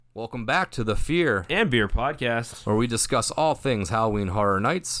Welcome back to the Fear and Beer podcast, where we discuss all things Halloween Horror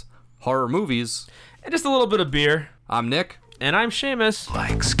Nights, horror movies, and just a little bit of beer. I'm Nick. And I'm Seamus.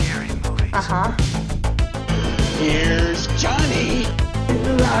 Like scary movies. Uh-huh. Here's Johnny. It's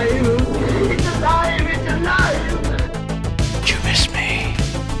alive. It's alive. It's alive. Did you miss me?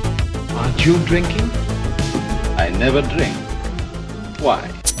 Aren't you drinking? I never drink. Why?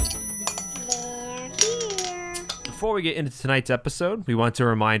 Before we get into tonight's episode, we want to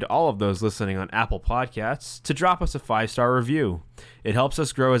remind all of those listening on Apple Podcasts to drop us a 5-star review. It helps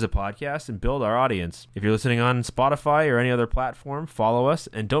us grow as a podcast and build our audience. If you're listening on Spotify or any other platform, follow us,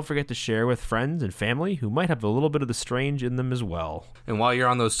 and don't forget to share with friends and family who might have a little bit of the strange in them as well. And while you're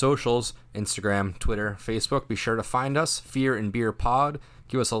on those socials, Instagram, Twitter, Facebook, be sure to find us, Fear and Beer Pod.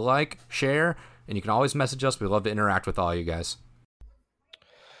 Give us a like, share, and you can always message us. We love to interact with all you guys.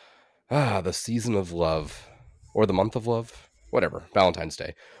 The season of love. Or the month of love, whatever, Valentine's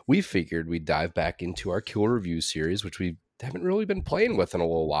Day. We figured we'd dive back into our Kill Review series, which we haven't really been playing with in a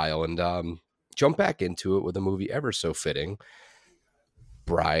little while, and jump back into it with a movie ever so fitting,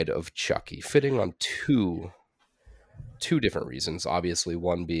 Bride of Chucky. Fitting on two different reasons. Obviously,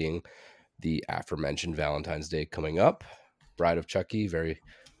 one being the aforementioned Valentine's Day coming up. Bride of Chucky, very,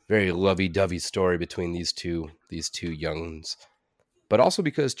 very lovey-dovey story between these two youngs. But also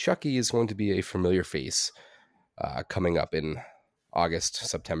because Chucky is going to be a familiar face coming up in August,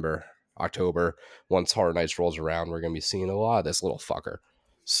 September, October. Once Horror Nights rolls around, we're going to be seeing a lot of this little fucker.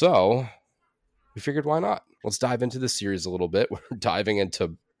 So we figured, why not? Let's dive into this series a little bit. We're diving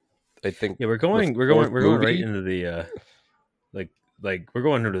into, I think, we're going right into the we're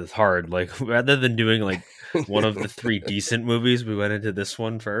going into this hard. Like, rather than doing like one of the 3 decent movies, we went into this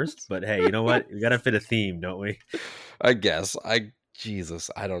one first. But hey, you know what? We got to fit a theme, don't we? I guess. Jesus,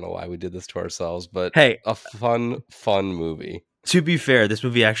 I don't know why we did this to ourselves, but hey, a fun movie. To be fair, this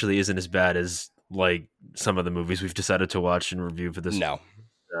movie actually isn't as bad as like some of the movies we've decided to watch and review for this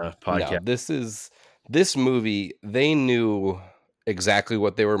podcast. No, this movie, they knew exactly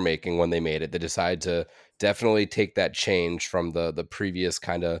what they were making when they made it. They decided to definitely take that change from the previous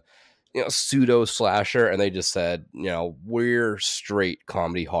kind of pseudo slasher, and they just said, we're straight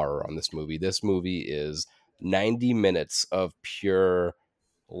comedy horror on this movie. This movie is 90 minutes of pure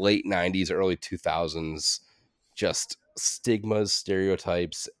late 90s, early 2000s, just stigmas,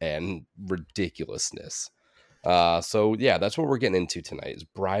 stereotypes, and ridiculousness. So yeah, that's what we're getting into tonight is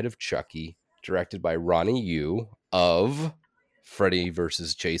Bride of Chucky, directed by Ronnie Yu of Freddy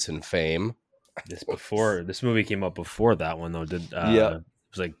vs. Jason fame. This movie came up before that one though. It was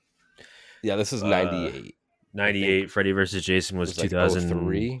like, yeah, this is 98. 98. Freddy vs. Jason was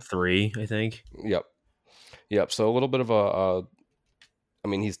 2003, I think. Yep. So a little bit of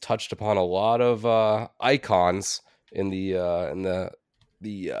he's touched upon a lot of icons in the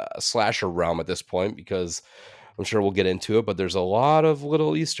slasher realm at this point, because I'm sure we'll get into it, but there's a lot of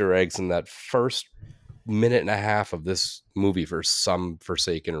little Easter eggs in that first minute and a half of this movie for some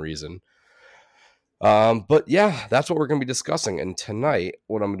forsaken reason. But yeah, that's what we're going to be discussing. And tonight,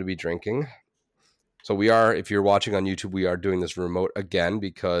 what I'm going to be drinking. So if you're watching on YouTube, we are doing this remote again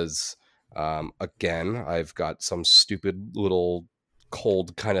because again, I've got some stupid little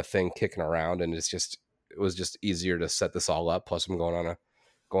cold kind of thing kicking around, and it was just easier to set this all up. Plus, I'm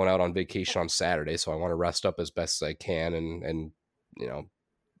going out on vacation on Saturday, so I want to rest up as best as I can and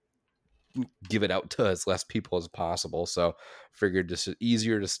give it out to as less people as possible. So, figured just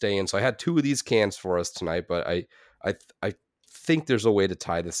easier to stay in. So I had 2 of these cans for us tonight, but I think there's a way to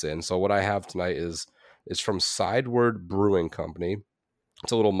tie this in. So what I have tonight is from Sideward Brewing Company.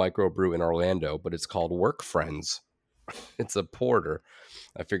 It's a little microbrew in Orlando, but it's called Work Friends. It's a porter.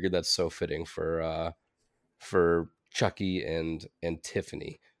 I figured that's so fitting for Chucky and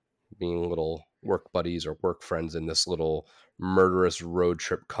Tiffany being little work buddies or work friends in this little murderous road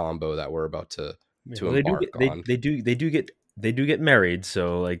trip combo that we're about to embark on. They do get married,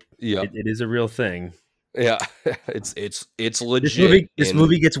 so like it is a real thing. Yeah, it's legit. This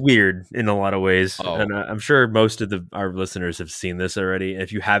movie gets weird in a lot of ways, Oh. and I'm sure most of our listeners have seen this already.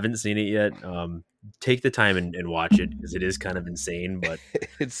 If you haven't seen it yet, take the time and watch it, because it is kind of insane, but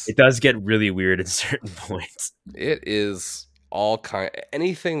it does get really weird at certain points. It is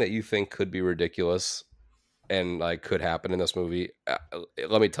anything that you think could be ridiculous and like could happen in this movie.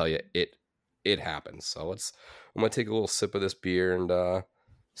 Let me tell you, it happens. So I'm gonna take a little sip of this beer and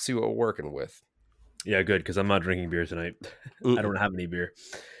see what we're working with. Yeah, good, because I'm not drinking beer tonight. I don't have any beer.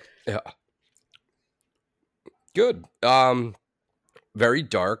 Yeah. Good. Very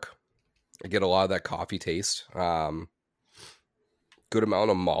dark. I get a lot of that coffee taste. Good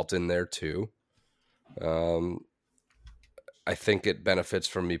amount of malt in there too. I think it benefits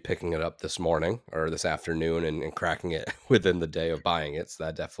from me picking it up this morning or this afternoon and cracking it within the day of buying it. So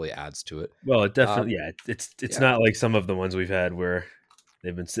that definitely adds to it. Well, it Um, definitely, yeah. It's yeah. not like some of the ones we've had where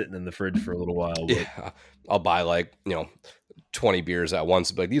they've been sitting in the fridge for a little while. But Yeah, I'll buy 20 beers at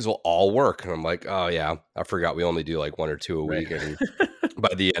once, but these will all work. And I'm like, oh yeah, I forgot we only do like one or two a Right. week. And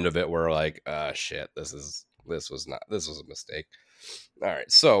by the end of it, we're like, shit, this was a mistake. All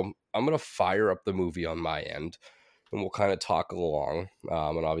right. So I'm going to fire up the movie on my end and we'll kind of talk along.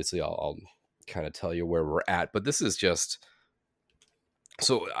 And obviously I'll kind of tell you where we're at, but this is just,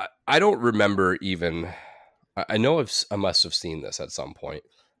 so I don't remember even, I know I must have seen this at some point.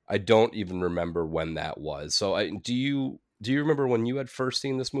 I don't even remember when that was. So do you remember when you had first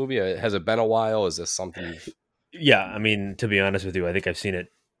seen this movie? Has it been a while? Is this something you've... yeah, I mean, to be honest with you, I think I've seen it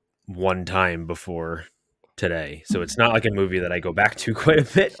one time before today. So it's not like a movie that I go back to quite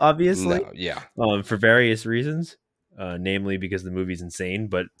a bit, obviously. No, yeah. For various reasons, namely because the movie's insane.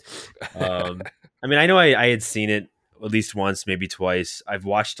 But I mean, I know I had seen it at least once, maybe twice. I've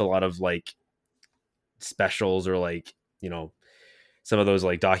watched a lot of like specials or like, some of those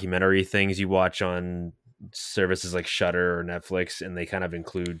like documentary things you watch on services like Shudder or Netflix, and they kind of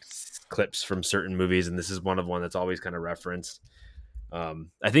include clips from certain movies. And this is one that's always kind of referenced.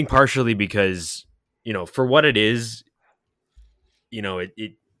 I think partially because, for what it is,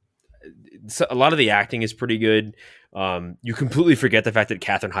 so a lot of the acting is pretty good. You completely forget the fact that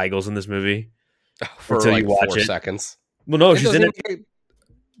Katherine Heigl's in this movie For until like you watch 4 it. seconds. Well, no, It she's in doesn't it. even-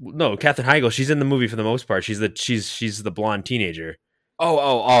 No, Katherine Heigl. She's in the movie for the most part. She's the blonde teenager.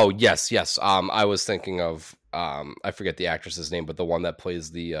 Oh, yes. I was thinking of I forget the actress's name, but the one that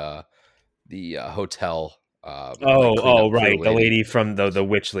plays the hotel. Like cleanup Right, crew the lady. lady from the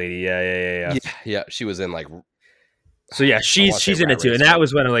witch lady. Yeah. Yeah. She was in like. So yeah, I wanna she's say in it Rat too, Race, and that but-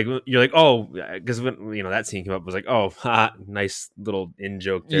 was when you're like, oh, because when that scene came up, was like, oh, nice little in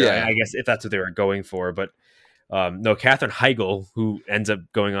joke there. Yeah. I guess if that's what they were going for, but no, Katherine Heigl, who ends up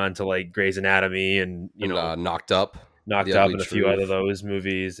going on to like Grey's Anatomy and Knocked Up. Knocked The Up Ugly and a few Truth. other those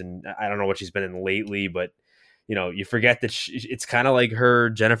movies, and I don't know what she's been in lately, but you forget that it's kind of like her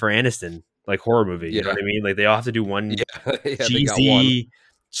Jennifer Aniston like horror movie. You know Yeah. what I mean? Like they all have to do one Yeah, they got one.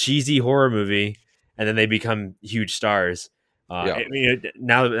 cheesy horror movie, and then they become huge stars. Yeah. I mean,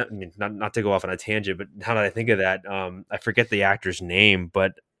 now, I mean, not to go off on a tangent, but now that I think of that, I forget the actor's name,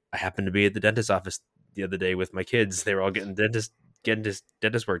 but I happened to be at the dentist office the other day with my kids. They were all getting dentist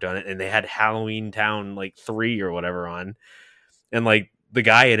work done, and they had Halloween Town like 3 or whatever on, and like the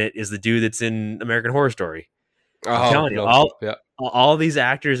guy in it is the dude that's in American Horror Story. I'm telling you, all these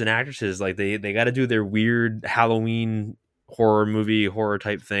actors and actresses, like they got to do their weird Halloween horror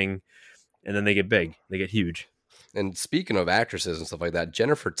type thing, and then they get big, they get huge. And speaking of actresses and stuff like that,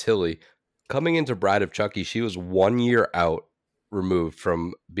 Jennifer Tilly, coming into Bride of Chucky, she was 1 year out removed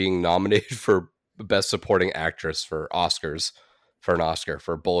from being nominated for Best Supporting Actress for Oscars, for an Oscar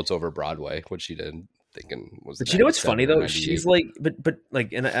for Bullets Over Broadway, which she did. Thinking was. But you know what's 97 funny or though? 98. She's like, but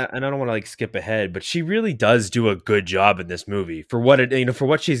like, and I don't want to like skip ahead, but she really does do a good job in this movie for what it,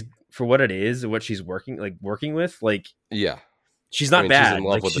 for what it is, what she's working with. Like, Yeah, she's not she's bad. in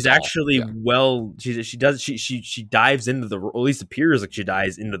love Like with the she's doll. actually Yeah. well. She dives into the role. At least appears like she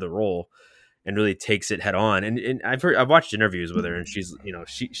dives into the role, and really takes it head on. And I've watched interviews with her, and she's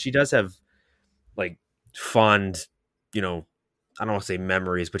she does have like fond, I don't want to say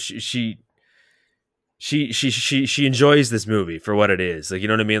memories, but she enjoys this movie for what it is. Like, you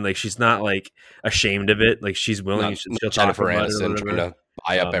know what I mean? Like she's not like ashamed of it. Like she's willing. She'll talk Jennifer about it or Aniston whatever. trying to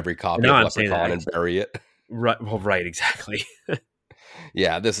buy up every copy now of I'm saying Leprechaun that. and bury it. Right. Well, right. Exactly.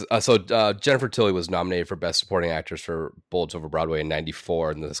 Yeah, this Jennifer Tilly was nominated for Best Supporting Actress for Bullets Over Broadway in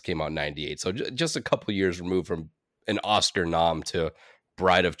 '94, and this came out in '98. So just a couple years removed from an Oscar nom to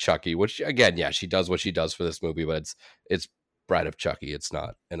Bride of Chucky, which again, yeah, she does what she does for this movie, but it's Bride of Chucky. It's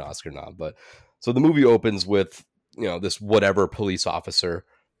not an Oscar nom. But so the movie opens with this whatever police officer,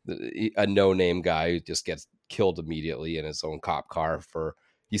 a no-name guy who just gets killed immediately in his own cop car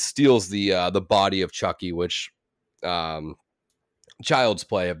he steals the body of Chucky, which Child's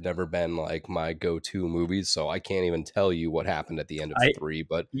Play have never been like my go-to movies, so I can't even tell you what happened at the end of 3,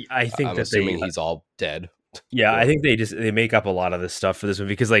 but I think I'm that assuming he's all dead. Yeah, I think they make up a lot of this stuff for this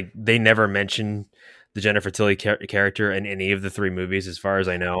movie because like they never mention the Jennifer Tilly character in any of the 3 movies, as far as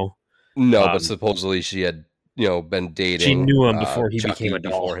I know. No, but supposedly she had been dating. She knew him before he Chucky became a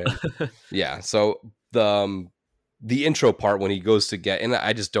doll. before him. Yeah, so the intro part when he goes to get, and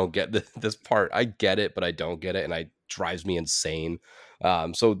I just don't get this part. I get it, but I don't get it, and it drives me insane.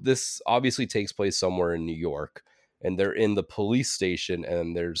 So this obviously takes place somewhere in New York, and they're in the police station,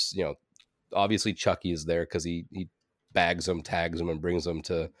 and there's obviously Chucky is there because he bags them, tags them, and brings them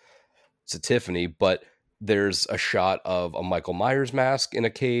to Tiffany. But there's a shot of a Michael Myers mask in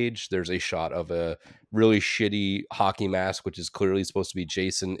a cage. There's a shot of a really shitty hockey mask, which is clearly supposed to be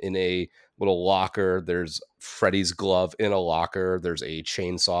Jason, in a little locker. There's Freddy's glove in a locker. There's a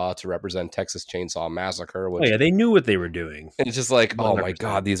chainsaw to represent Texas Chainsaw Massacre. Which, Oh yeah, they knew what they were doing. and it's just like, oh my 100%.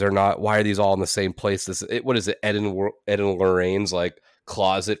 God, these are not, why are these all in the same place? What is it? Ed and Lorraine's like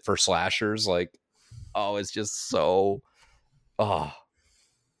closet for slashers. Like, oh, it's just so,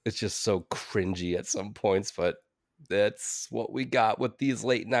 it's just so cringy at some points, but that's what we got with these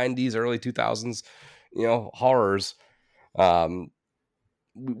late 90s, early 2000s, horrors.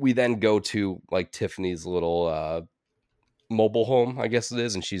 We then go to like Tiffany's little mobile home, I guess it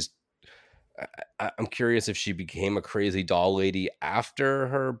is, and I'm curious if she became a crazy doll lady after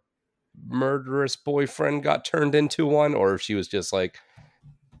her murderous boyfriend got turned into one, or if she was just like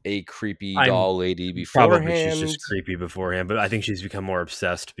a creepy doll lady beforehand. Probably she's just creepy beforehand, but I think she's become more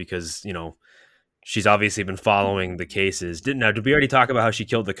obsessed because, she's obviously been following the cases. Did we already talk about how she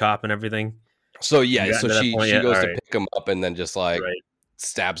killed the cop and everything? So yeah, so she goes to right. pick him up and then just like Right.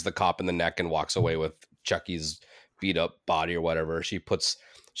 stabs the cop in the neck and walks away with Chucky's beat up body or whatever. She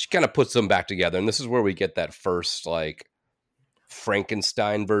kind of puts them back together, and this is where we get that first like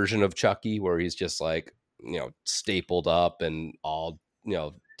Frankenstein version of Chucky, where he's just like stapled up and all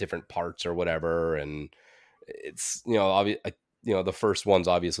different parts or whatever, and it's the first one's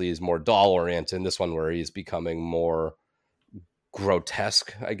obviously is more doll oriented, and this one where he's becoming more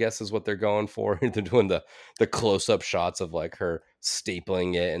grotesque, I guess is what they're going for. They're doing the close-up shots of like her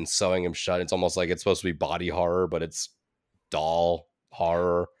stapling it and sewing him shut. It's almost like it's supposed to be body horror, but it's doll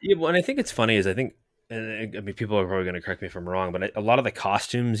horror. Yeah, well, and I think it's funny is I think, and I mean, people are probably going to correct me if I'm wrong, but a lot of the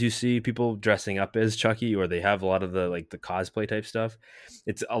costumes you see people dressing up as Chucky, or they have a lot of the like the cosplay type stuff.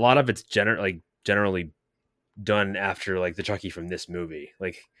 It's a lot of it's generally done after like the Chucky from this movie,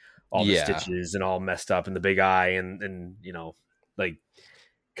 like all the stitches and all messed up and the big eye and like,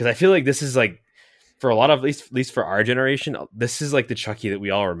 because I feel like this is like for a lot of at least for our generation, this is like the Chucky that we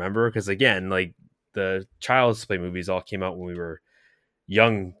all remember, because again, like the Child's Play movies all came out when we were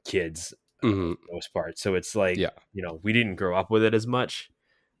young kids for the most part, so it's like we didn't grow up with it as much,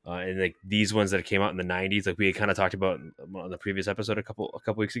 and like these ones that came out in the 90s, like we had kind of talked about on the previous episode a couple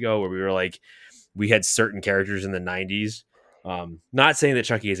weeks ago, where we were like we had certain characters in the 90s. Not saying that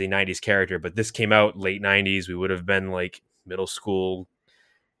Chucky is a 90s character, but this came out late 90s. We would have been like middle school,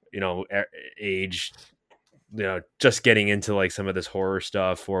 age, just getting into like some of this horror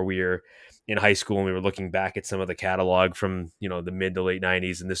stuff, or we were in high school and we were looking back at some of the catalog from, the mid to late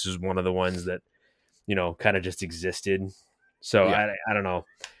 90s. And this was one of the ones that, kind of just existed. So I don't know.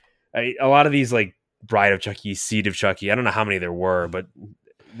 A lot of these like Bride of Chucky, Seed of Chucky, I don't know how many there were, but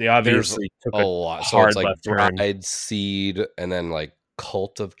they obviously took a lot. So it's like Bride, Seed, and then like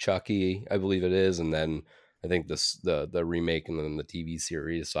Cult of Chucky, I believe it is, and then I think the remake and then the TV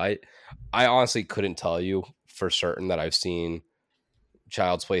series. So I honestly couldn't tell you for certain that I've seen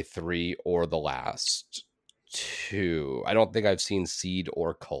Child's Play 3 or the last two. I don't think I've seen Seed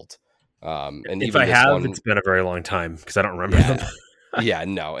or Cult. And if even I have, one, it's been a very long time because I don't remember them. Yeah,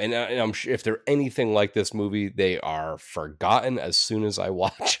 no, and I'm sure if they're anything like this movie, they are forgotten as soon as I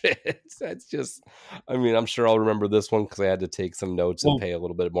watch it. That's just, I mean, I'm sure I'll remember this one because I had to take some notes and pay a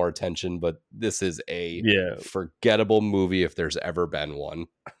little bit more attention. But this is a forgettable movie if there's ever been one.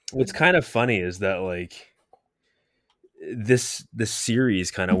 What's kind of funny is that like this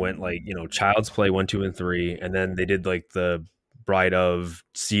series kind of went like Child's Play 1, 2, and 3, and then they did like the Bride of,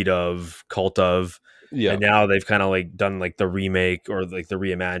 Seed of, Cult of. Yeah. And now they've kind of like done like the remake or like the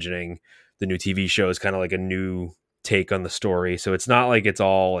reimagining. The new TV show is kind of like a new take on the story. So it's not like it's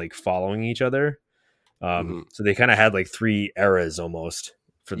all like following each other. So they kind of had like three eras almost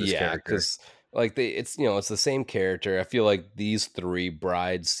for this character. Because like it's the same character. I feel like these three,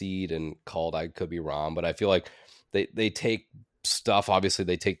 Bride, Seed, and Cult, I could be wrong, but I feel like they take stuff. Obviously,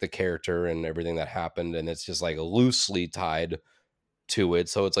 they take the character and everything that happened, and it's just like loosely tied to it.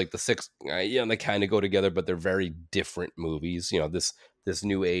 So it's like the six, they kind of go together, but they're very different movies. This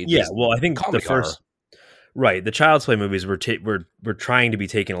new age. Yeah, well, I think the first, right, the Child's Play movies were trying to be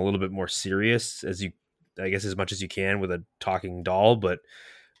taken a little bit more serious, as much as you can with a talking doll, but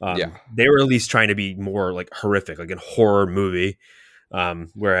they were at least trying to be more like horrific, like a horror movie.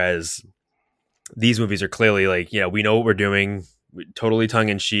 Whereas these movies are clearly like, we know what we're doing, totally tongue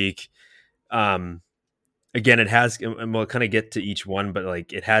in cheek. Again, it has, and we'll kind of get to each one, but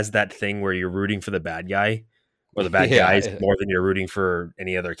like it has that thing where you're rooting for the bad guy or the bad guys more than you're rooting for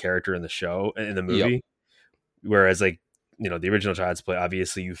any other character in the show, in the movie. Whereas like the original Child's Play,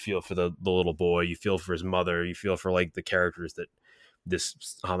 obviously you feel for the little boy, you feel for his mother, you feel for like the characters that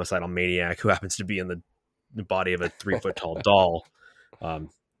this homicidal maniac who happens to be in the body of a 3-foot tall doll.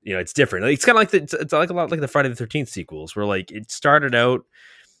 It's different. Like, it's kind of like it's like a lot like the Friday the 13th sequels, where like it started out,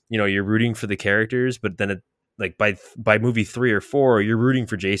 you're rooting for the characters, but then it like by movie 3 or 4, you're rooting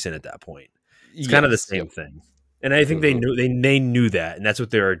for Jason at that point. It's kind of the same thing. And I think they knew that, and that's what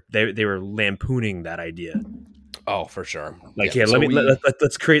they were lampooning that idea. Oh, for sure. Like,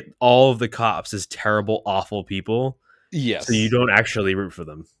 let's create all of the cops as terrible, awful people. Yes. So you don't actually root for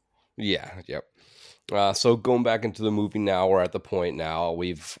them. Yeah. Yep. So going back into the movie now, we're at the point now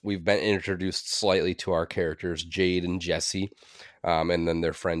we've been introduced slightly to our characters, Jade and Jesse, and then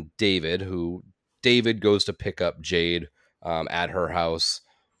their friend David, who David goes to pick up Jade at her house,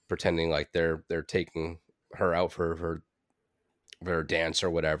 pretending like they're taking her out for her dance or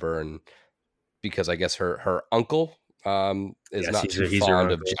whatever, and because I guess her uncle is not too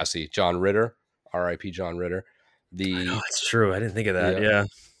fond of Jesse. John Ritter, R.I.P. John Ritter. It's true. I didn't think of that.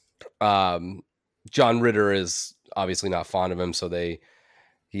 Yeah. John Ritter is obviously not fond of him, so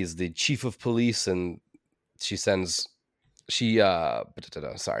he's the chief of police, and Jade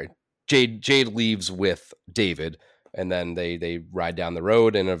leaves with David. And then they ride down the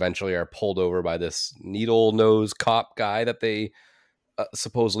road and eventually are pulled over by this needle nose cop guy that they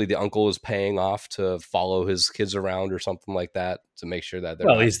supposedly the uncle is paying off to follow his kids around or something like that to make sure that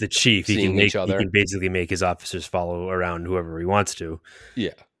they're he's the chief. He can each other. He can basically make his officers follow around whoever he wants to.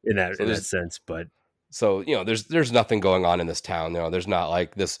 Yeah, in that sense. But so there's nothing going on in this town. There's not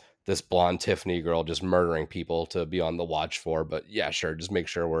like this blonde Tiffany girl just murdering people to be on the watch for. But yeah, sure, just make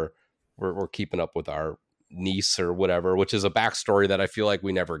sure we're keeping up with our niece or whatever, which is a backstory that I feel like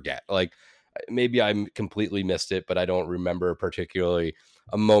we never get. Like maybe I completely missed it, but I don't remember particularly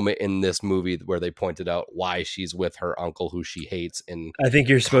a moment in this movie where they pointed out why she's with her uncle who she hates. And I think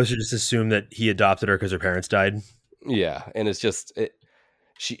you're supposed to just assume that he adopted her because her parents died. Yeah, and it's just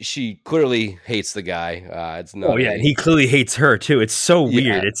she clearly hates the guy. It's not. Oh yeah, and he clearly hates her too. It's so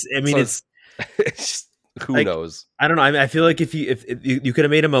weird. It's just, who knows? I don't know. I feel like if you could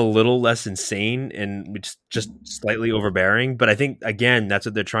have made him a little less insane and just slightly overbearing, but I think again that's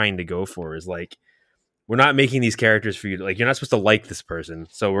what they're trying to go for. Is like we're not making these characters for you. Like you're not supposed to like this person,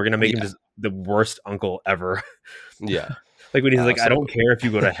 so we're gonna make him just the worst uncle ever. Yeah, like when he's like, I don't care if you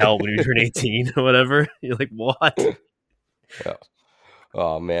go to hell when you turn 18 or whatever. You're like, what? Yeah.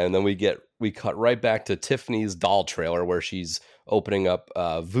 Oh man, and then we cut right back to Tiffany's doll trailer where she's opening up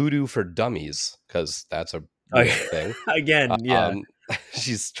Voodoo for Dummies because that's a real thing. Again, yeah.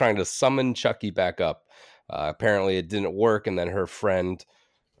 She's trying to summon Chucky back up. Apparently it didn't work, and then her friend,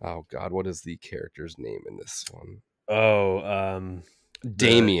 oh god, what is the character's name in this one?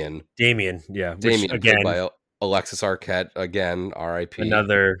 Damien. Damien, yeah. Damien, which, again, played by Alexis Arquette, again, R.I.P.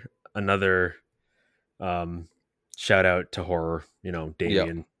 Another shout out to horror,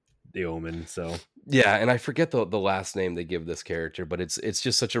 Damien, the Omen. So yeah, and I forget the last name they give this character, but it's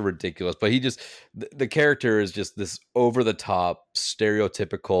just such a ridiculous. But he just the character is just this over the top,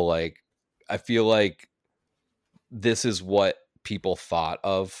 stereotypical. Like I feel like this is what people thought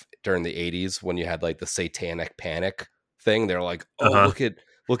of during the 80s when you had like the satanic panic thing. They're like, oh,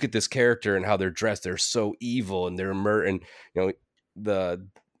 look at this character and how they're dressed. They're so evil and they're and the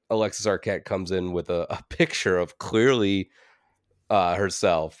Alexis Arquette comes in with a picture of clearly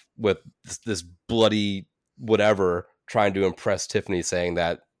herself with this bloody whatever trying to impress Tiffany, saying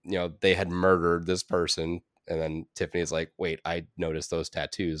that they had murdered this person, and then Tiffany's like, wait, I noticed those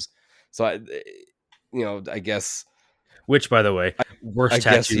tattoos. So I guess, which by the way, worst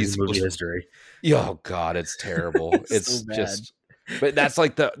tattoos in movie history. Oh god, it's terrible. It's so just but that's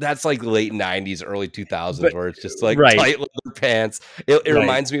like late 90s, early 2000s, where it's just like tight leather pants. It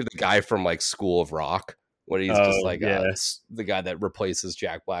reminds me of the guy from like School of Rock, where he's just like the guy that replaces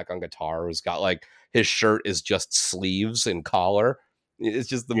Jack Black on guitar, who's got like his shirt is just sleeves and collar. It's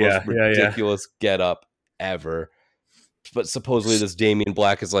just the most ridiculous get up ever. But supposedly this Damien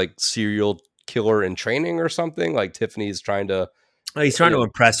Black is like serial killer in training or something. Like Tiffany's trying to. He's trying to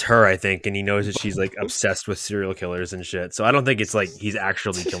impress her, I think, and he knows that she's like obsessed with serial killers and shit. So I don't think it's like he's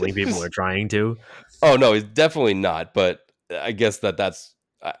actually killing people or trying to. Oh no, he's definitely not. But I guess that's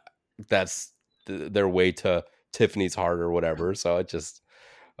their way to Tiffany's heart or whatever. So it just,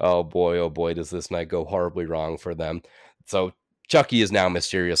 oh boy, does this night go horribly wrong for them. So Chucky is now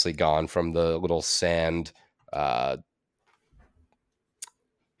mysteriously gone from the little sand.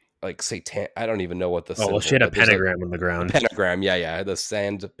 Like Satan, I don't even know what the. Oh, well, she had a pentagram on the ground. Pentagram, yeah, the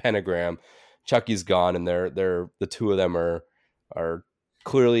sand pentagram. Chucky's gone, and they're the two of them are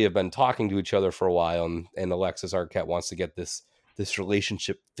clearly have been talking to each other for a while, and Alexis Arquette wants to get this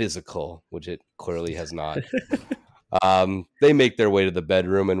relationship physical, which it clearly has not. They make their way to the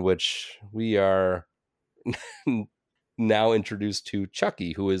bedroom, in which we are now introduced to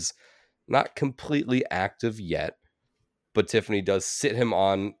Chucky, who is not completely active yet, but Tiffany does sit him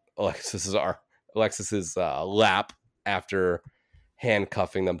on Alexis's lap after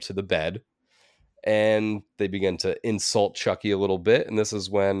handcuffing them to the bed, and they begin to insult Chucky a little bit. And this is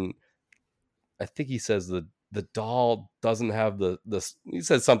when I think he says the doll doesn't have the he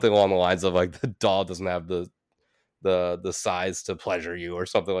says something along the lines of like, the doll doesn't have the size to pleasure you, or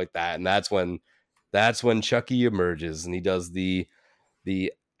something like that. And that's when Chucky emerges, and he does the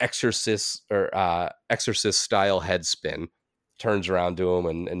exorcist style head spin, turns around to him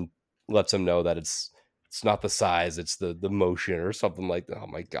and lets him know that it's not the size, it's the motion, or something like that. Oh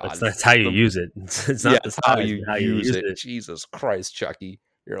my God. That's how you use it. It's not the size, how you how use it. Jesus Christ, Chucky.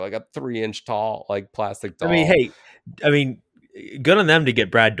 You're like a 3-inch tall, like, plastic doll. I mean, good on them to get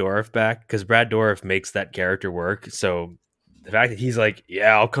Brad Dourif back, because Brad Dourif makes that character work. So the fact that he's like,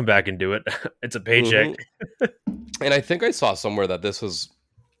 yeah, I'll come back and do it. It's a paycheck. And I think I saw somewhere that this was,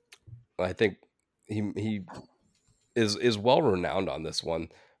 I think he is well renowned on this one.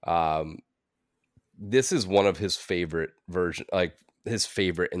 This is one of his favorite version, like his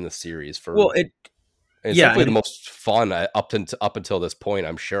favorite in the series. It's definitely the most fun up until this point,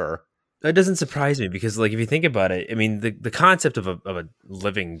 I'm sure. That doesn't surprise me, because, like, if you think about it, I mean, the concept of a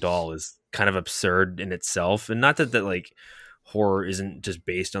living doll is kind of absurd in itself, and not that like horror isn't just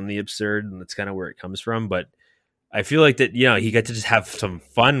based on the absurd, and that's kind of where it comes from. But I feel like that, he got to just have some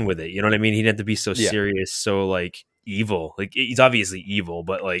fun with it. You know what I mean? He didn't have to be so serious, so like evil. Like, he's obviously evil,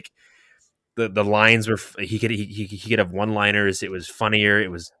 but like the lines were, he could have one-liners. It was funnier. It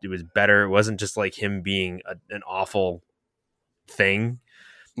was better. It wasn't just like him being an awful thing.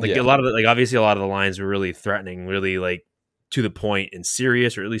 Like, a lot of obviously a lot of the lines were really threatening, really like to the point and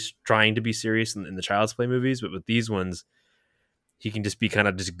serious, or at least trying to be serious in the Child's Play movies. But with these ones, he can just be kind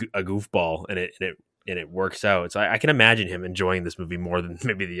of just a goofball, and it works out. So I can imagine him enjoying this movie more than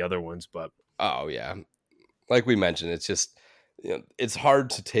maybe the other ones. But oh yeah, like we mentioned, it's just, it's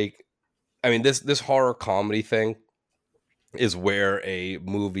hard to take. I mean, this horror comedy thing is where a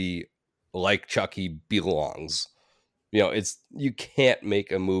movie like Chucky belongs. You can't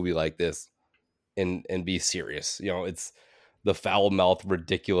make a movie like this and be serious. It's the foul mouth,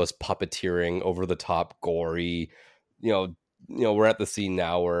 ridiculous puppeteering, over the top, gory. We're at the scene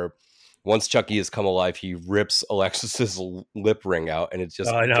now where once Chucky has come alive, he rips Alexis's lip ring out, and it's just,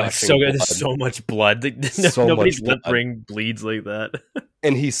 oh, I know, it's so good. There's so much blood. Nobody's lip ring bleeds like that.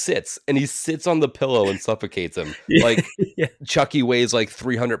 And he sits on the pillow and suffocates him. Like, Chucky weighs like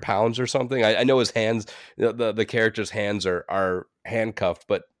 300 pounds or something. I know his hands, the character's hands are handcuffed,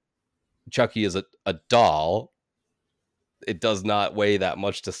 but Chucky is a doll. It does not weigh that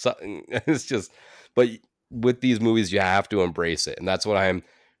much to it's just, but with these movies, you have to embrace it. And that's what I'm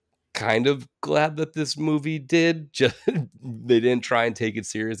kind of glad that this movie did. Just, they didn't try and take it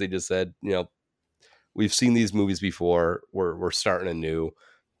serious. They just said, we've seen these movies before. We're starting anew.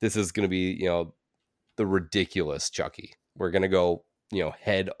 This is going to be, the ridiculous Chucky. We're going to go,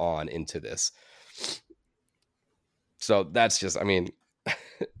 head on into this. So that's just, I mean,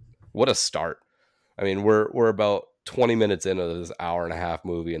 what a start. I mean, we're about 20 minutes into this hour-and-a-half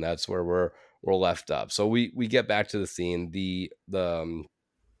movie, and that's where we're left up. So we get back to the scene. The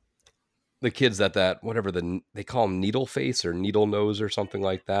kids at that, whatever they call them, needle face or needle nose or something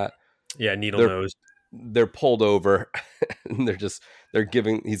like that. Yeah, nose. They're pulled over, and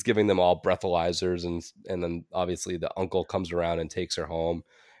he's giving them all breathalyzers, and then obviously the uncle comes around and takes her home,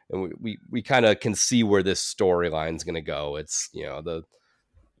 and we kind of can see where this storyline's going to go. It's,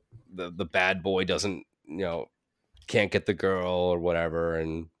 the bad boy doesn't, can't get the girl or whatever,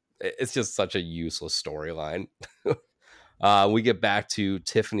 and it's just such a useless storyline. We get back to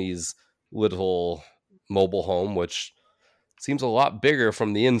Tiffany's little mobile home, which seems a lot bigger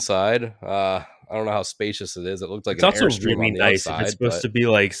from the inside. I don't know how spacious it is. It looked like it's an also Airstream really on the nice. outside. If it's supposed to be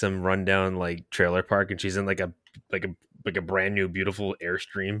like some rundown like trailer park, and she's in like a brand new beautiful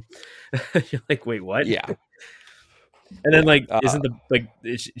Airstream. You're like, wait, what? Yeah. And then isn't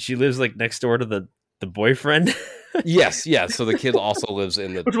she lives like next door to the boyfriend? Yes, yeah. So the kid also lives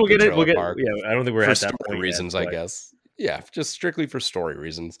in the, which we'll get park. Yeah, I don't think we're for at that story point reasons, yet, I guess. Yeah, just strictly for story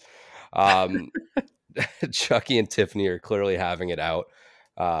reasons. Chucky and Tiffany are clearly having it out.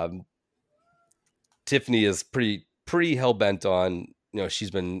 Tiffany is pretty hell bent on,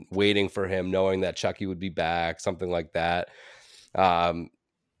 she's been waiting for him, knowing that Chucky would be back, something like that.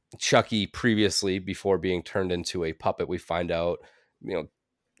 Chucky previously, before being turned into a puppet, we find out,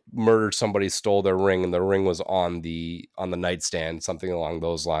 murdered somebody, stole their ring, and the ring was on the nightstand, something along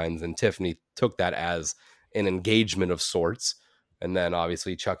those lines. And Tiffany took that as an engagement of sorts. And then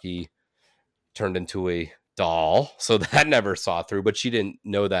obviously Chucky turned into a doll, so that never saw through. But she didn't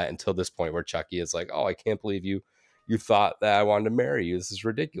know that until this point, where Chucky is like, "Oh, I can't believe you thought that I wanted to marry you. This is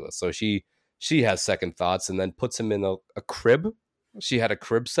ridiculous." So she has second thoughts, and then puts him in a crib. She had a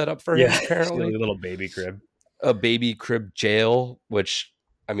crib set up for him, apparently. A little baby crib. A baby crib jail, which,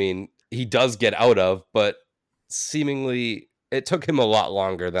 I mean, he does get out of, but seemingly it took him a lot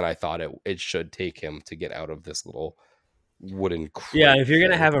longer than I thought it should take him to get out of this little wooden crib. Yeah, if you're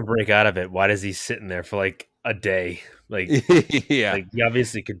going to have him break out of it, why does he sit in there for like a day? Like, yeah. Like, he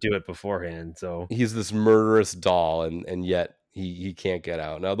obviously could do it beforehand. So he's this murderous doll, and yet he can't get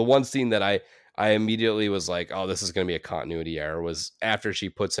out. Now, the one scene that I immediately was like, oh, this is going to be a continuity error, was after she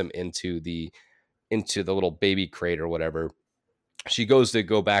puts him into the little baby crate or whatever. She goes to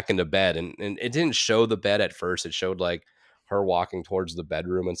go back into bed, and it didn't show the bed at first. It showed like her walking towards the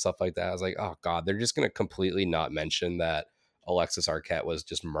bedroom and stuff like that. I was like, oh God, they're just going to completely not mention that Alexis Arquette was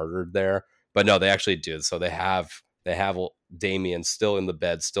just murdered there. But no, they actually do. So they have Damien still in the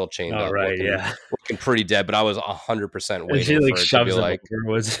bed, still chained up, right, looking pretty dead. But I was 100% waiting she like for it shoves to be him like,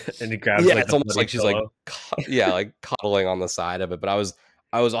 and he grabs yeah, like it's almost like she's pillow. like cuddling on the side of it. But I was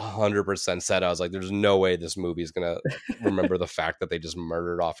 100% set. I was like, there's no way this movie is gonna remember the fact that they just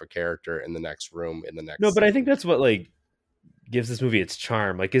murdered off a character in the next room in the next. No, but I scene. think that's what like gives this movie its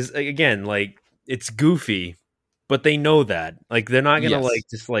charm. Like, is again, like, it's goofy, but they know that. Like, they're not gonna like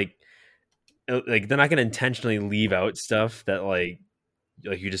just like they're not gonna intentionally leave out stuff that like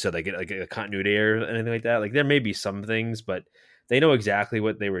you just said, like a continuity error or anything like that. Like, there may be some things, but they know exactly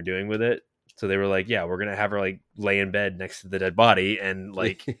what they were doing with it. So they were like, yeah, we're gonna have her like lay in bed next to the dead body and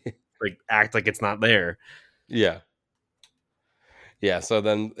like like act like it's not there. Yeah. So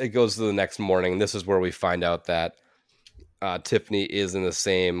then it goes to the next morning, and this is where we find out that Tiffany is in the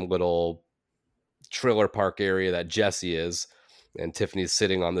same little trailer park area that Jesse is, and Tiffany's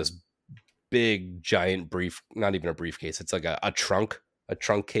sitting on this big giant not even a briefcase. It's like a trunk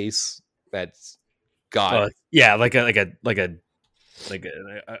case that's got like a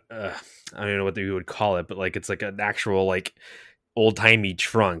I don't know what you would call it, but like it's like an actual like old timey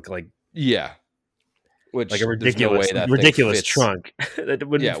trunk, like which like a ridiculous trunk. That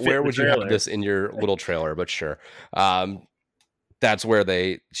wouldn't fit where would you have trailer. this in your little trailer? But sure, that's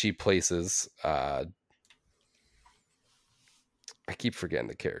where she places. I keep forgetting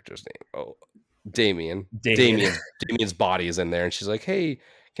the character's name. Oh, Damien. Damien's body is in there, and she's like, "Hey,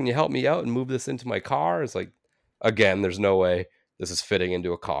 can you help me out and move this into my car?" It's like, again, there's no way this is fitting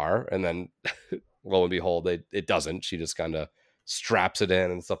into a car, and then lo and behold, it doesn't. She just kind of straps it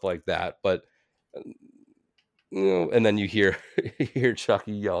in and stuff like that. But and then you hear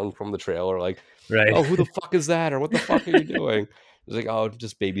Chucky yelling from the trailer, like, right? "Oh, who the fuck is that?" or "What the fuck are you doing?" It's like, "Oh,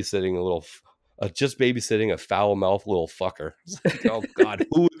 just babysitting a foul-mouthed little fucker." It's like, oh God,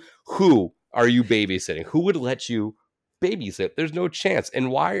 who are you babysitting? Who would let you babysit? There's no chance.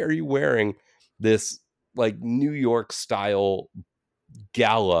 And why are you wearing this like New York style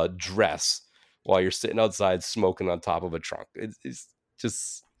gala dress while you're sitting outside smoking on top of a trunk? It's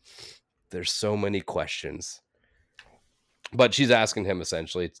just, there's so many questions. But she's asking him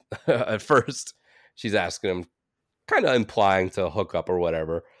essentially at first. She's asking him, kind of implying to hook up or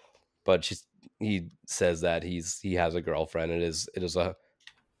whatever. But he says that he has a girlfriend. It is a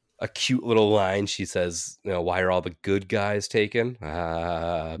cute little line. She says, "Why are all the good guys taken?"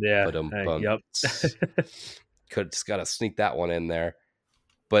 Yep. Just gotta sneak that one in there.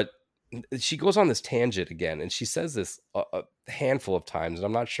 But she goes on this tangent again, and she says this a handful of times, and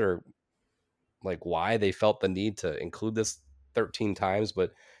I'm not sure like why they felt the need to include this 13 times,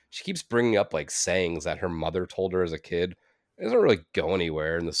 but she keeps bringing up like sayings that her mother told her as a kid. It doesn't really go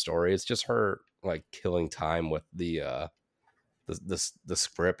anywhere in the story. It's just her like killing time with the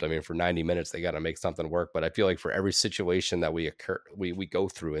script. I mean, for 90 minutes, they got to make something work. But I feel like for every situation that we go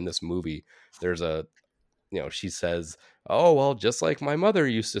through in this movie, there's she says, "Oh, well, just like my mother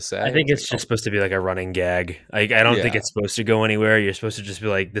used to say." I think it's just supposed to be like a running gag. I don't think it's supposed to go anywhere. You're supposed to just be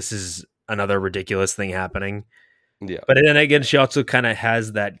like, this is another ridiculous thing happening. Yeah. But then again, she also kind of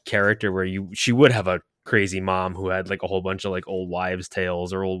has that character where she would have a crazy mom who had like a whole bunch of like old wives'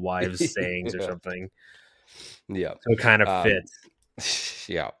 tales or old wives' sayings or something. Yeah. So it kind of fits.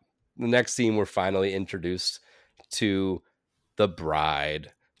 Yeah. The next scene, we're finally introduced to the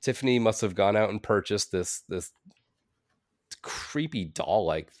bride. Tiffany must have gone out and purchased this creepy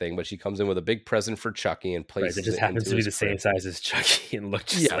doll-like thing, but she comes in with a big present for Chucky and places it just happens to be the same size as Chucky and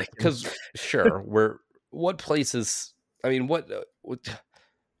looks just like him. Because sure, what places I mean, what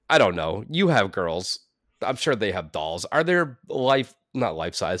I don't know. You have girls. I'm sure they have dolls. Are there not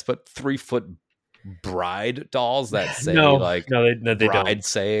life size, but 3-foot bride dolls that say No, like no, they don't. bride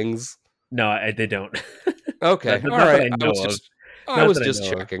sayings? No, they don't. Okay, Not all that right. I know of. I Not was that I just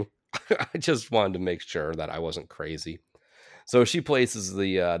know of. checking. I just wanted to make sure that I wasn't crazy. So she places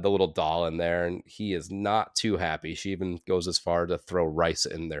the little doll in there, and he is not too happy. She even goes as far to throw rice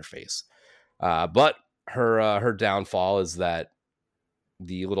in their face. But her downfall is that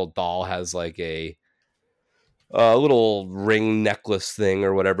the little doll has like a little ring necklace thing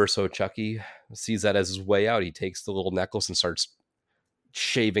or whatever. So Chucky sees that as his way out. He takes the little necklace and starts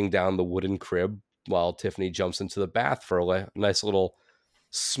shaving down the wooden crib while Tiffany jumps into the bath for a nice little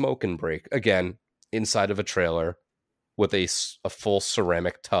smoking break. Again, inside of a trailer with a full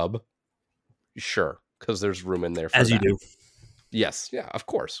ceramic tub. Sure, because there's room in there for As you that. do. Yes, yeah, of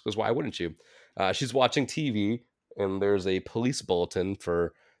course, because why wouldn't you? She's watching TV, and there's a police bulletin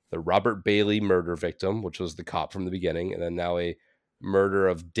for the Robert Bailey murder victim, which was the cop from the beginning, and then now a murder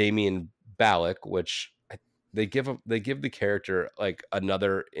of Damien Balak, which they give the character like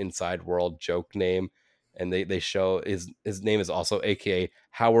another Inside World joke name, and they show his name is also AKA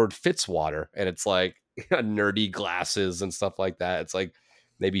Howard Fitzwater, and it's like nerdy glasses and stuff like that. It's like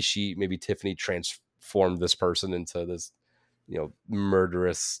maybe Tiffany transformed this person into this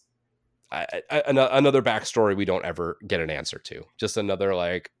murderous another backstory we don't ever get an answer to. Just another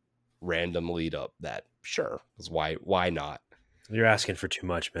like random lead up that sure is why not. You're asking for too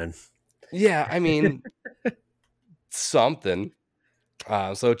much, man. Yeah, I mean something.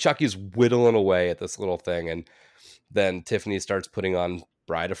 So Chucky's whittling away at this little thing, and then Tiffany starts putting on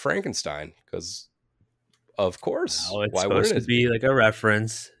Bride of Frankenstein because of course. Well, it's why supposed to wouldn't it be like a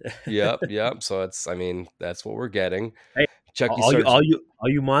reference. Yep. So that's what we're getting. Hey, Chucky all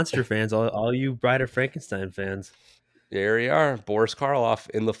you monster fans, all you Bride of Frankenstein fans. There you are, Boris Karloff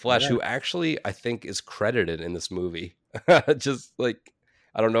in the flesh, Yeah. who actually I think is credited in this movie. Just like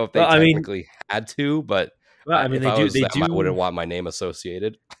I don't know if they technically had to, but if I was them, I wouldn't want my name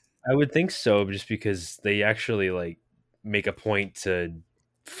associated. I would think so, just because they actually like make a point to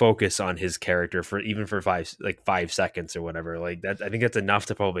focus on his character for 5 seconds or whatever. Like that, I think that's enough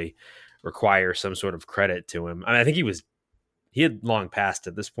to probably require some sort of credit to him. I mean, I think he had long passed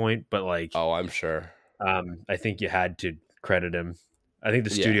at this point, but like, oh, I'm sure. I think you had to credit him. I think the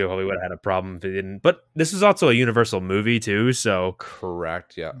studio probably would have had a problem if they didn't. But this is also a Universal movie too, so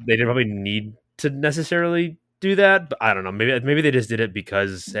correct. Yeah, they didn't probably need to necessarily do that. But I don't know. Maybe they just did it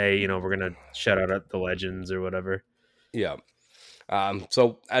because, hey, we're gonna shout out at the legends or whatever. Yeah.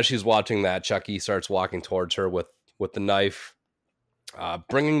 So as she's watching that, Chucky starts walking towards her with the knife,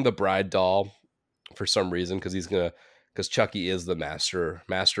 bringing the bride doll for some reason because Chucky is the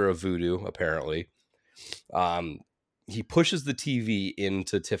master of voodoo apparently. He pushes the TV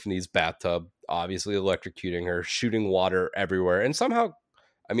into Tiffany's bathtub, obviously electrocuting her, shooting water everywhere, and somehow,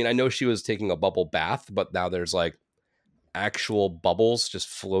 I mean, I know she was taking a bubble bath, but now there's like actual bubbles just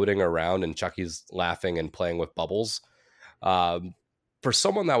floating around, and Chucky's laughing and playing with bubbles. For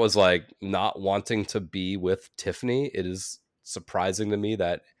someone that was like not wanting to be with Tiffany, it is surprising to me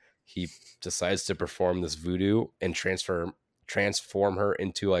that he decides to perform this voodoo and transform her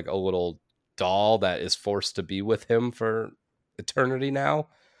into like a little doll that is forced to be with him for eternity now.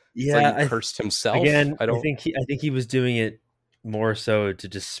 Yeah, it's like he cursed himself. Again, I think he was doing it more so to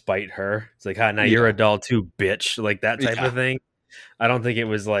just spite her. It's like, now you're a doll too, bitch. Like that type of thing. I don't think it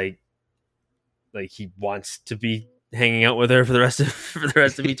was like he wants to be hanging out with her for the rest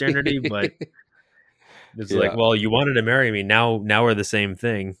of eternity, but it's like, well, you wanted to marry me, now we're the same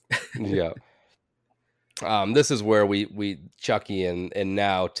thing. Yeah. This is where we Chucky and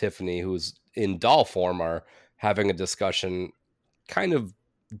now Tiffany, who's in doll form, are having a discussion, kind of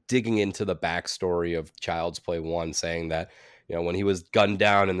digging into the backstory of Child's Play 1, saying that when he was gunned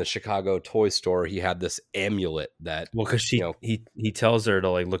down in the Chicago toy store, he had this amulet that because he tells her to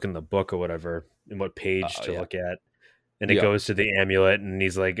like look in the book or whatever and what page to look at. And it goes to the amulet, and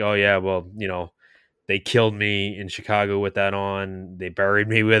he's like, oh, yeah, well, they killed me in Chicago with that on. They buried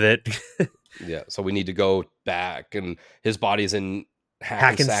me with it. Yeah, so we need to go back. And his body's in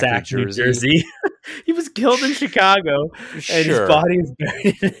Hackensack, New Jersey. He was killed in Chicago, and his body is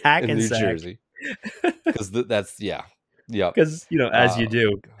buried in Hackensack. New Jersey. Because that's, yeah. Because, as you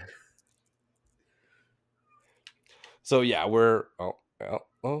do. So, yeah, we're,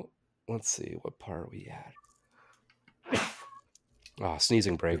 let's see, what part are we at? Oh,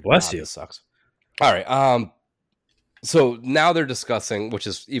 sneezing break. Bless you. This sucks. All right. So now they're discussing, which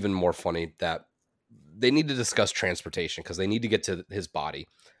is even more funny, that they need to discuss transportation because they need to get to his body.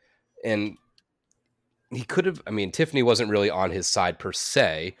 And he could have, I mean, Tiffany wasn't really on his side per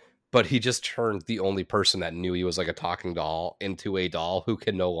se, but he just turned the only person that knew he was like a talking doll into a doll who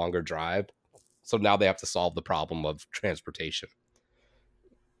can no longer drive. So now they have to solve the problem of transportation.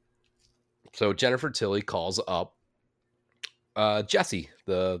 So Jennifer Tilly calls up Jesse,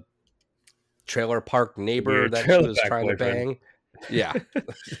 the trailer park neighbor that she was trying to bang. Yeah.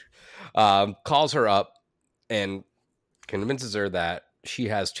 Calls her up and convinces her that she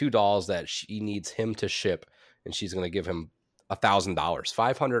has 2 dolls that she needs him to ship, and she's going to give him $1,000,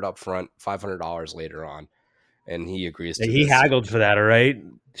 $500 up front, $500 later on. And he agrees to He this. haggled for that, all right?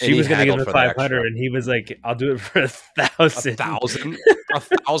 She was going to give him 500, and he was like, "I'll do it for 1,000."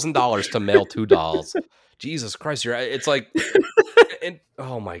 $1,000 to mail 2 dolls. Jesus Christ, it's like,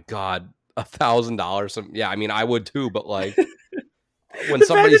 oh my God, $1,000. Yeah, I mean, I would too, but like, when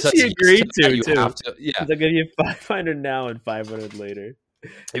somebody says she agreed to, you have to, yeah, I'll give you 500 now and 500 later.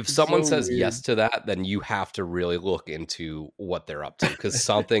 If someone says yes to that, then you have to really look into what they're up to, because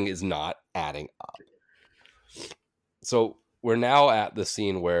something is not adding up. So we're now at the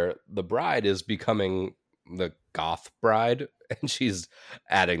scene where the bride is becoming the goth bride, and she's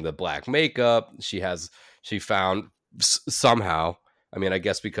adding the black makeup. She found somehow, I mean, I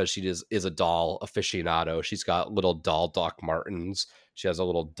guess because she is a doll aficionado, she's got little doll Doc Martens. She has a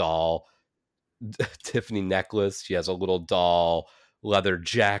little doll Tiffany necklace. She has a little doll leather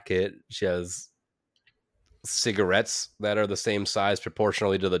jacket. She has cigarettes that are the same size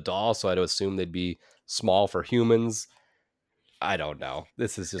proportionally to the doll, so I'd assume they'd be small for humans. I don't know.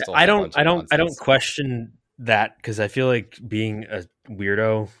 This is just I don't question that, because I feel like, being a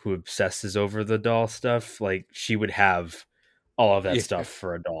weirdo who obsesses over the doll stuff, like, she would have all of that stuff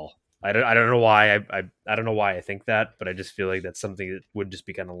for a doll. I don't know why I don't know why I think that, but I just feel like that's something that would just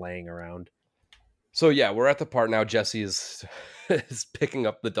be kind of laying around. So yeah, we're at the part now. Jesse is picking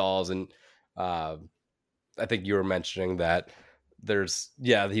up the dolls, and I think you were mentioning that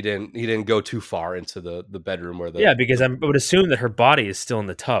he didn't go too far into the bedroom where because I would assume that her body is still in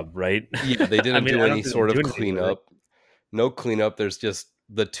the tub, right? Yeah, they didn't do any sort of cleanup. No cleanup. There's just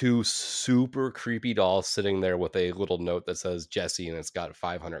the 2 super creepy dolls sitting there with a little note that says Jesse, and it's got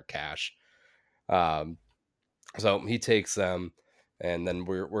 500 cash. So he takes them, and then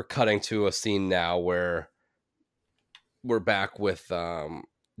we're cutting to a scene now where we're back with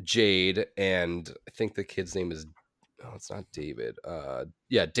Jade, and I think the kid's name is, it's not David.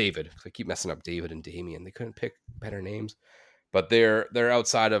 David. I keep messing up David and Damien. They couldn't pick better names. But they're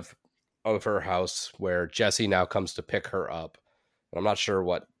outside of her house, where Jesse now comes to pick her up. And I'm not sure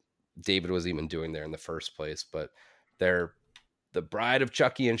what David was even doing there in the first place, but the Bride of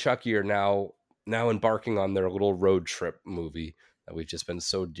Chucky and Chucky are now embarking on their little road trip movie that we've just been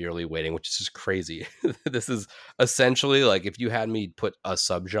so dearly waiting, which is just crazy. This is essentially, like, if you had me put a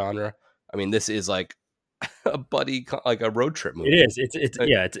subgenre, I mean, this is like a buddy, like a road trip movie. It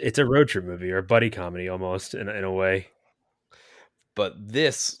is. It's a road trip movie, or a buddy comedy almost, in a way. But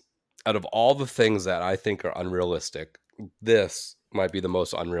this, out of all the things that I think are unrealistic, this might be the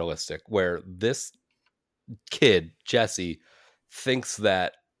most unrealistic, where this kid, Jesse, thinks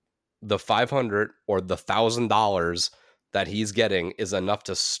that the $500 or the $1,000 that he's getting is enough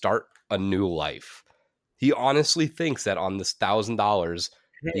to start a new life. He honestly thinks that on this $1,000,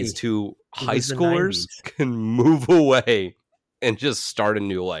 these 2 high schoolers can move away and just start a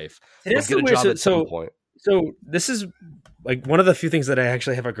new life. Get a job at some point. So this is like one of the few things that I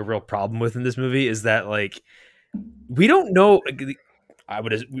actually have like a real problem with in this movie, is that, like, we don't know.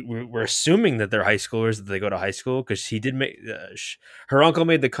 We're assuming that they're high schoolers, that they go to high school, because he did make her uncle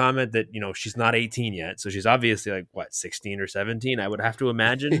made the comment that, she's not 18 yet, so she's obviously like 16 or 17. I would have to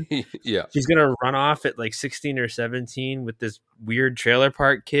imagine. Yeah, she's gonna run off at like 16 or 17 with this weird trailer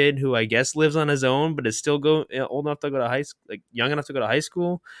park kid who I guess lives on his own, but is still old enough to go to high school, like young enough to go to high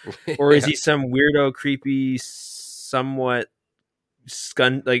school, or is he some weirdo, creepy, somewhat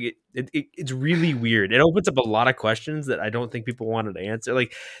like it's really weird. It opens up a lot of questions that I don't think people wanted to answer.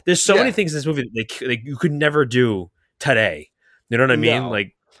 Like, there's so many things in this movie that you could never do today. You know what I mean?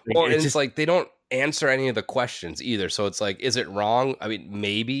 No. It's like they don't answer any of the questions either. So it's like, is it wrong? I mean,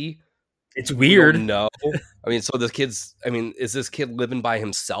 maybe it's weird. No, I mean, so is this kid living by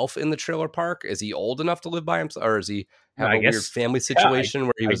himself in the trailer park? Is he old enough to live by himself, or is he have a weird family situation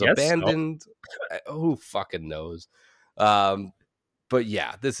where he was abandoned? So. Who fucking knows? But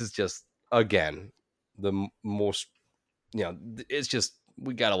yeah, this is just, again, the most, it's just,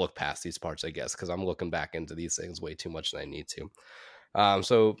 we got to look past these parts, I guess, because I'm looking back into these things way too much than I need to.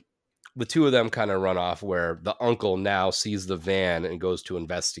 So the 2 of them kind of run off, where the uncle now sees the van and goes to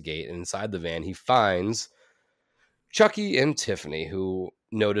investigate. And inside the van, he finds Chucky and Tiffany, who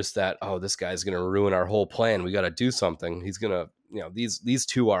notice that, oh, this guy's going to ruin our whole plan. We got to do something. He's going to, these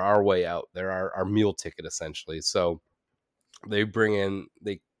two are our way out. They're our meal ticket, essentially. So they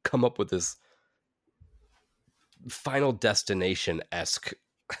come up with this Final Destination-esque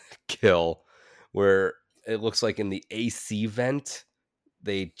kill where it looks like in the AC vent,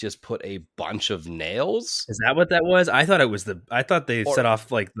 they just put a bunch of nails. Is that what that was? I thought they set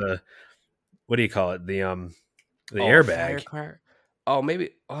off like what do you call it? The airbag. Oh,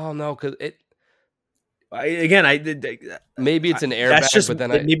 maybe. Oh no, because maybe it's an airbag, but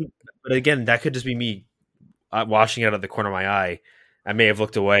then but again, that could just be me washing out of the corner of my eye. I may have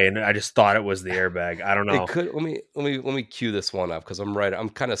looked away, and I just thought it was the airbag. I don't know. It could. Let me cue this one up because I'm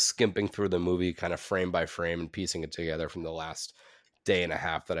kind of skimping through the movie, kind of frame by frame, and piecing it together from the last day and a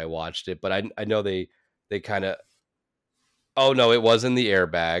half that I watched it. But I know they kind of. Oh no, it wasn't the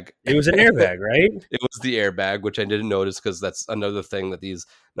airbag. It was an airbag, right? It was the airbag, which I didn't notice because that's another thing that these.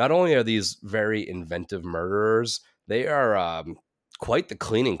 Not only are these very inventive murderers, they are quite the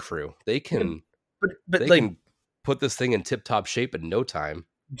cleaning crew. They can, they can put this thing in tip-top shape in no time.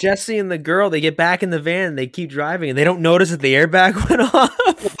 Jesse and the girl, they get back in the van and they keep driving and they don't notice that the airbag went off.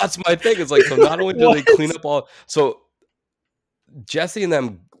 Well, that's my thing. It's like, so not only do they clean up all, so Jesse and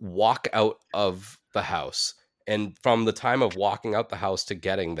them walk out of the house, and from the time of walking out the house to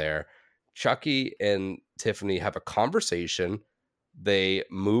getting there, Chucky and Tiffany have a conversation. They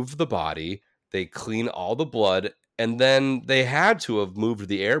move the body, they clean all the blood, and then they had to have moved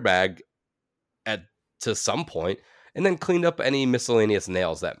the airbag to some point, and then cleaned up any miscellaneous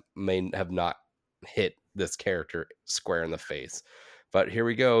nails that may have not hit this character square in the face. But here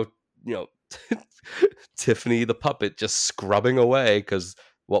we go, Tiffany the puppet just scrubbing away because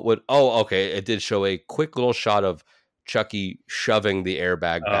it did show a quick little shot of Chucky shoving the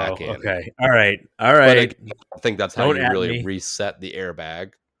airbag back in. Okay, all right. But I think that's how you really reset the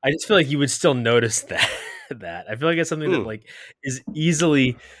airbag. I just feel like you would still notice that. I feel like it's something that like is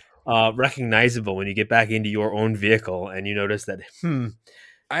easily recognizable when you get back into your own vehicle and you notice that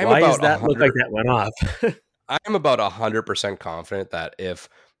why does that look like that went off? I'm about 100% confident that if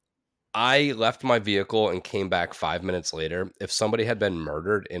I left my vehicle and came back 5 minutes later, if somebody had been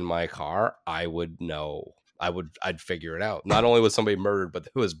murdered in my car, I would know. I'd figure it out. Not only was somebody murdered, but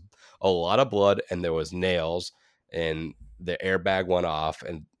there was a lot of blood and there was nails and the airbag went off,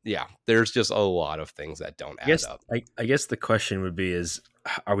 and yeah, there's just a lot of things that don't add up. I guess the question would be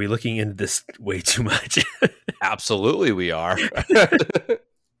are we looking into this way too much? Absolutely we are.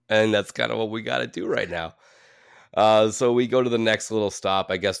 And that's kind of what we got to do right now. So we go to the next little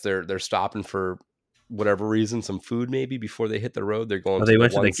stop. I guess they're stopping for whatever reason, some food maybe before they hit the road. They're going they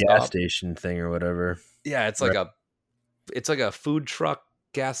went to the gas station thing or whatever. Yeah, it's like a food truck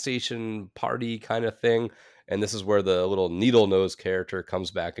gas station party kind of thing. And this is where the little needle nose character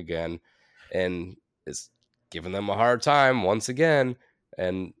comes back again and is giving them a hard time once again.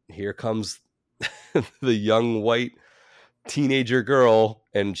 And here comes the young white teenager girl,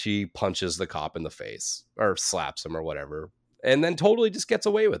 and she punches the cop in the face or slaps him or whatever, and then totally just gets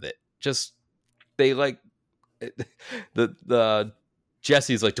away with it. Just they like the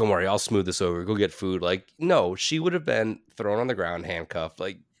Jesse's like, don't worry, I'll smooth this over. Go get food. Like, no, she would have been thrown on the ground, handcuffed.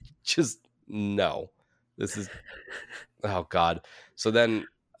 Like, just no. This is oh god. So then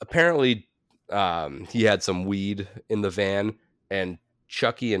apparently he had some weed in the van, and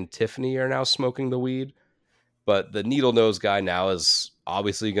Chucky and Tiffany are now smoking the weed. But the needle nose guy now is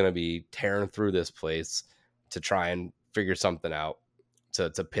obviously going to be tearing through this place to try and figure something out to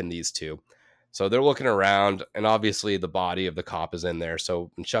pin these two. So they're looking around, and obviously the body of the cop is in there.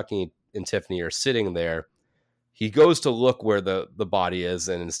 So when Chucky and Tiffany are sitting there, he goes to look where the body is,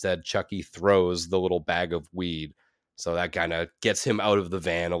 and instead Chucky throws the little bag of weed. So that kind of gets him out of the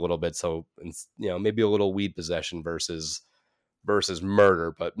van a little bit. So, maybe a little weed possession versus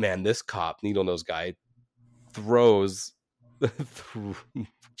murder. But man, this cop, needle nose guy, throws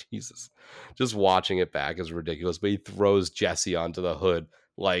Jesus, just watching it back is ridiculous, but he throws Jesse onto the hood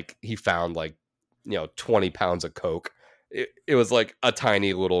like he found 20 pounds of coke. It was like a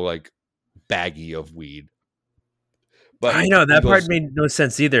tiny little baggie of weed. But I know that part made no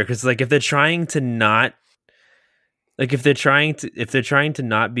sense either, because if they're trying to not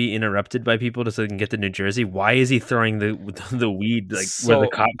not be interrupted by people so they can get to New Jersey, why is he throwing the weed where the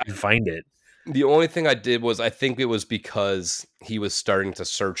cop can find it? The only thing I did was I think it was because he was starting to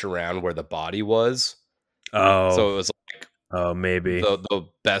search around where the body was. Oh, so it was maybe the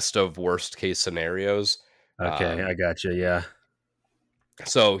best of worst case scenarios. Okay, I got you. Yeah.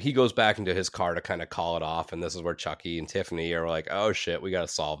 So he goes back into his car to kind of call it off, and this is where Chucky and Tiffany are like, "Oh shit, we got to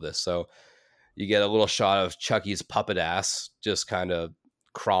solve this." So you get a little shot of Chucky's puppet ass just kind of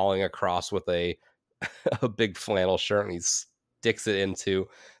crawling across with a big flannel shirt, and he sticks it into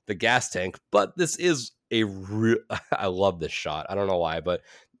the gas tank. But this is a real, I love this shot. I don't know why, but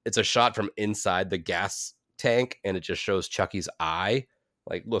it's a shot from inside the gas tank, and it just shows Chucky's eye,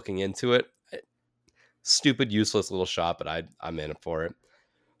 like looking into it. Stupid, useless little shot, but I'm in for it.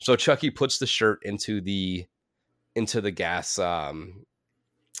 So Chucky puts the shirt into the gas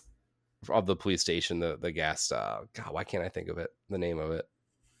of the police station, the gas. God, why can't I think of it? The name of it.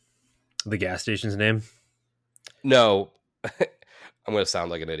 The gas station's name? No, I'm going to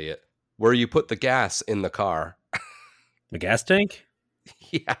sound like an idiot. Where you put the gas in the car. The gas tank?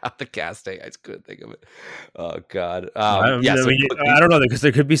 Yeah, the gas tank. I just couldn't think of it. Oh God. I don't know, because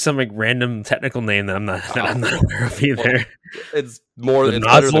there could be some like random technical name that I'm not aware of either. It's more. The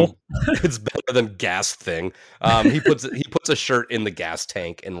nozzle. It's better than gas thing. He puts a shirt in the gas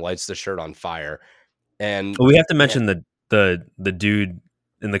tank and lights the shirt on fire. And we have to mention the dude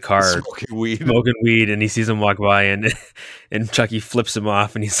in the car smoking weed, and he sees him walk by, and Chucky flips him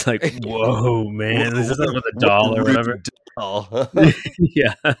off, and he's like, "Whoa, man, this is not with a doll or whatever."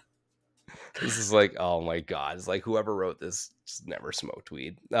 Yeah, this is like, oh my God, it's like whoever wrote this just never smoked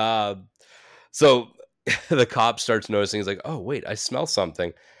weed. So the cop starts noticing. He's like, "Oh wait, I smell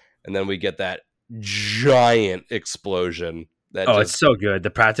something," and then we get that giant explosion. It's so good. The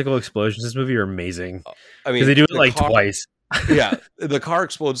practical explosions in this movie are amazing. I mean, because they do it like twice. Yeah, the car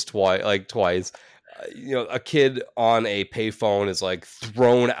explodes twice. A kid on a payphone is like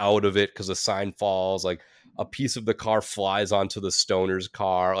thrown out of it because the sign falls. Like a piece of the car flies onto the stoner's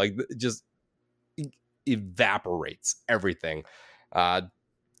car. Like just evaporates everything.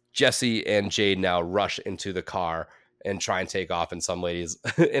 Jesse and Jade now rush into the car and try and take off. And some ladies,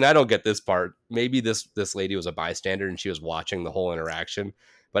 and I don't get this part. Maybe this lady was a bystander and she was watching the whole interaction.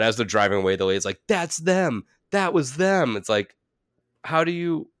 But as they're driving away, the lady's like, "That's them. That was them." It's like, how do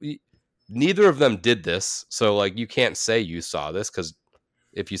you? Neither of them did this, so like you can't say you saw this, because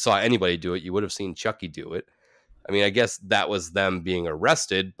if you saw anybody do it, you would have seen Chucky do it. I mean, I guess that was them being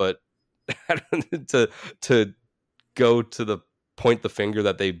arrested, but to go to the point the finger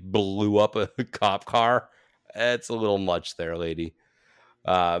that they blew up a cop car, it's a little much there, lady.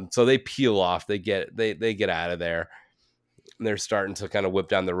 So they peel off. They get out of there. And they're starting to kind of whip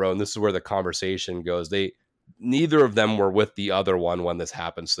down the road. And this is where the conversation goes. Neither of them were with the other one when this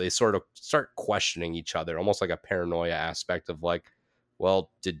happened. So they sort of start questioning each other, almost like a paranoia aspect of like,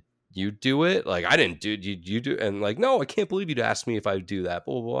 well, did you do it? Like, I didn't do, you do? And like, no, I can't believe you'd ask me if I would do that.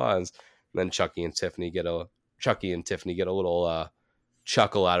 Blah, blah, blah. And then Chucky and Tiffany get a little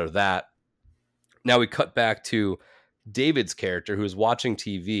chuckle out of that. Now we cut back to David's character, who's watching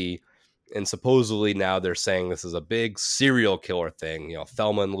TV. And supposedly now they're saying this is a big serial killer thing,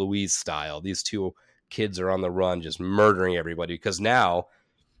 Thelma and Louise style. These two kids are on the run, just murdering everybody. Because now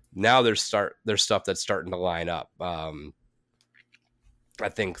there's stuff that's starting to line up. I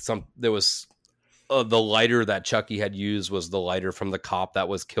think there was the lighter that Chucky had used was the lighter from the cop that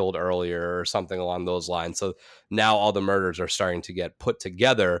was killed earlier, or something along those lines. So now all the murders are starting to get put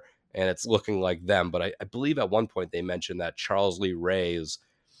together, and it's looking like them. But I believe at one point they mentioned that Charles Lee Ray's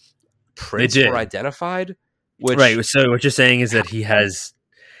prints were identified. Right. So what you're saying is that his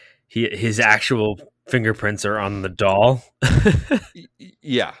actual fingerprints are on the doll.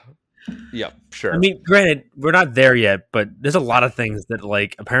 Yeah, sure. I mean, granted, we're not there yet, but there's a lot of things that,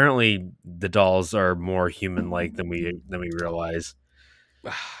 like, apparently the dolls are more human-like than we realize.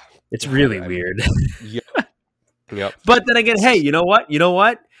 It's really weird. Yep. But then again, hey, you know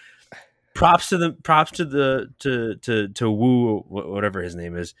what? Props to Wu, whatever his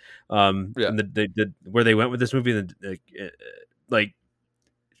name is. Where they went with this movie, like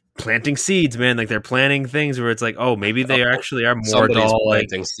planting seeds, man. Like they're planting things where it's like, oh, maybe they actually are more doll like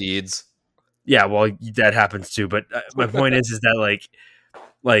planting seeds. Yeah, well, that happens too. But my point is that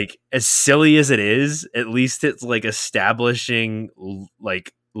like as silly as it is, at least it's like establishing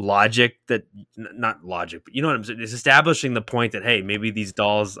like logic that not logic, but you know what I'm saying? It's establishing the point that, hey, maybe these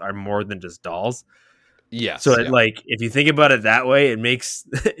dolls are more than just dolls. Yeah. So like if you think about it that way, it makes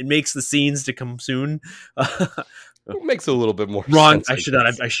the scenes to come soon. It makes a little bit more wrong. sense. I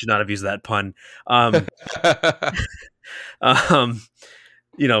should not have used that pun. For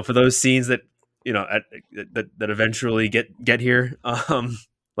those scenes that that eventually get here. I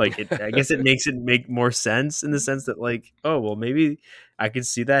guess it makes it make more sense in the sense that like, oh, well, maybe I could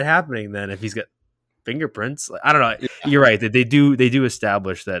see that happening then if he's got fingerprints. Like, I don't know. Yeah. You're right that they do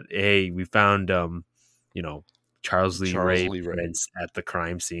establish that, hey, we found Charles Lee Ray prints at the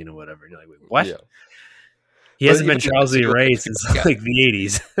crime scene or whatever. And you're like, wait, what? Yeah. He hasn't been Charles Lee Ray since like the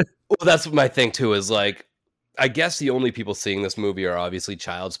 80s. Well, that's my thing too. Is like, I guess the only people seeing this movie are obviously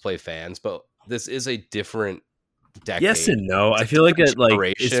Child's Play fans, but this is a different decade. Yes and no. It's I a feel like different it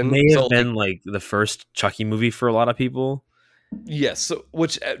generation. may have So, been like the first Chucky movie for a lot of people. yes. So,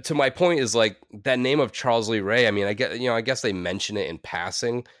 which to my point is like that name of Charles Lee Ray. I mean, I guess they mention it in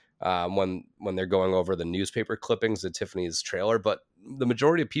passing when they're going over the newspaper clippings of Tiffany's trailer, but the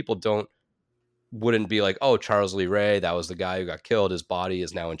majority of people wouldn't be like, oh, Charles Lee Ray, that was the guy who got killed. His body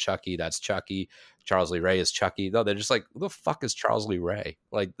is now in Chucky. That's Chucky. Charles Lee Ray is Chucky. No, they're just like, who the fuck is Charles Lee Ray?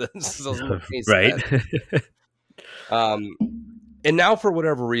 Like, this doesn't make any Right. sense. And now for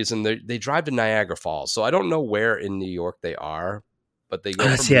whatever reason, they drive to Niagara Falls. So I don't know where in New York they are, but they go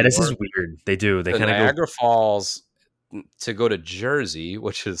from Yeah, New this is York weird. They do. They to kind of go. Niagara Falls to go to Jersey,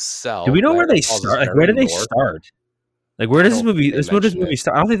 which is south. Do we know where Niagara they Falls is start? Like, very where do they north. start? Like, where does this movie? They This movie mention it.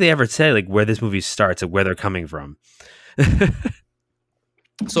 start? I don't think they ever say like where this movie starts, like where they're coming from.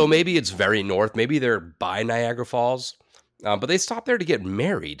 So maybe it's very north. Maybe they're by Niagara Falls, but they stop there to get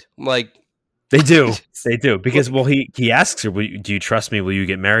married. Like, They do. They do. Because, well, he asks her, do you trust me? Will you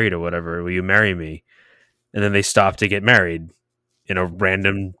get married or whatever? Will you marry me? And then they stop to get married in a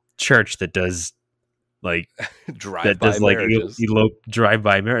random church that does like drive-by marriages. elope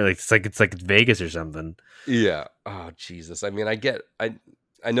drive-by marriage. Like it's like Vegas or something. Yeah. Oh, Jesus. I mean,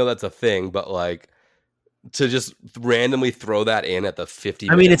 I know that's a thing, but like to just randomly throw that in at the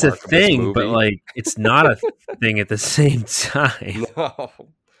 50 I mean, it's a mark of this thing, but movie. like it's not a thing at the same time. No.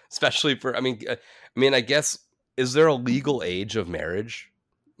 Especially for, I mean, I guess, is there a legal age of marriage?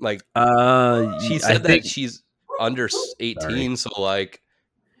 Like, she said that she's under 18, so like,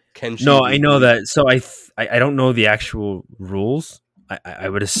 can she? No, I know that. So I don't know the actual rules. I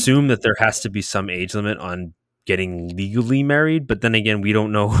would assume that there has to be some age limit on getting legally married, but then again, we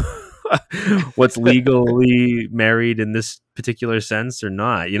don't know what's legally married in this particular sense or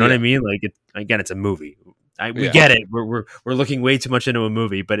not. You know what I mean? Like, it's a movie. We get it. We're looking way too much into a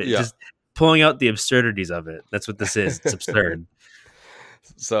movie, but just pulling out the absurdities of it. That's what this is. It's absurd.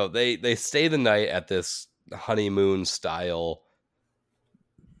 So they stay the night at this honeymoon style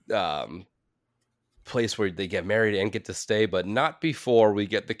place where they get married and get to stay, but not before we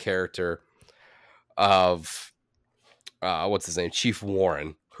get the character of what's his name, Chief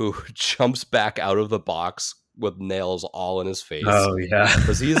Warren, who jumps back out of the box with nails all in his face. Oh yeah,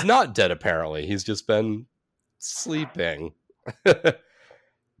 because he is not dead. Apparently, he's just been sleeping.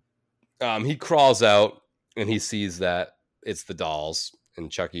 He crawls out and he sees that it's the dolls,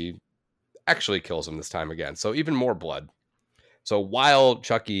 and Chucky actually kills him this time again. So even more blood. So while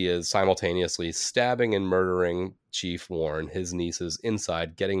Chucky is simultaneously stabbing and murdering Chief Warren, his niece is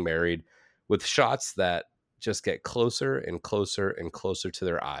inside getting married with shots that just get closer and closer and closer to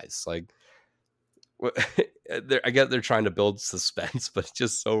their eyes. Like, I get they're trying to build suspense, but it's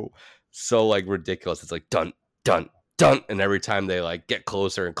just so like ridiculous. It's like dun dun dun, and every time they like get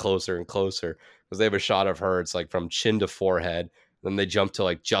closer and closer and closer, because they have a shot of her, it's like from chin to forehead, then they jump to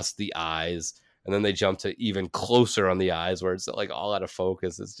like just the eyes, and then they jump to even closer on the eyes where it's like all out of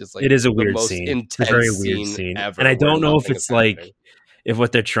focus. It's just like, it is a the weird most scene. intense It's a very weird scene ever, and I don't know if nothing it's is like happening. if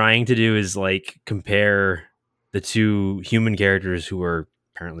what they're trying to do is like compare the two human characters who are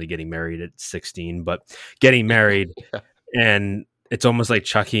apparently getting married at 16, but getting married, and it's almost like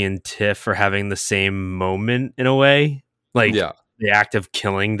Chucky and Tiff are having the same moment in a way. Like, the act of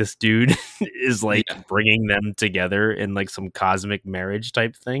killing this dude is like bringing them together in like some cosmic marriage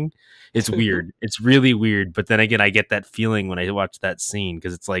type thing. It's weird. It's really weird. But then again, I get that feeling when I watch that scene,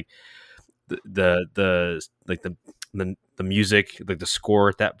 because it's like the music, like the score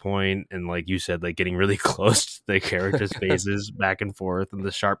at that point, and like you said, like getting really close to the characters' faces back and forth, and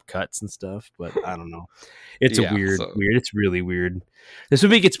the sharp cuts and stuff. But I don't know. It's weird. It's really weird. This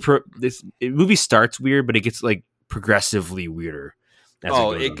movie movie starts weird, but it gets like progressively weirder.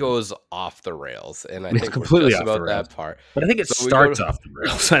 It goes off the rails, and I think completely we're just off the about rails. that part. But I think it starts off the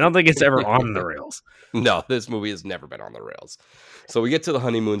rails. I don't think it's ever on the rails. No, this movie has never been on the rails. So we get to the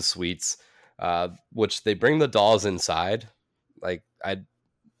honeymoon suites, which they bring the dolls inside. Like, I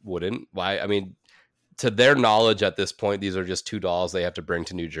wouldn't. Why? I mean, to their knowledge at this point, these are just two dolls they have to bring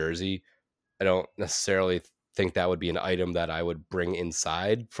to New Jersey. I don't necessarily think that would be an item that I would bring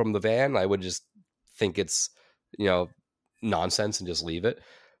inside from the van. I would just think it's, nonsense and just leave it.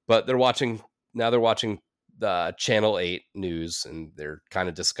 But they're watching the Channel 8 news, and they're kind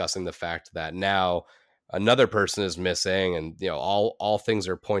of discussing the fact that now another person is missing, and all things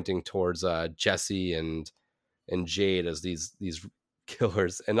are pointing towards Jesse and Jade as these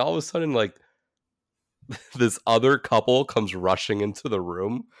killers. And all of a sudden, like, this other couple comes rushing into the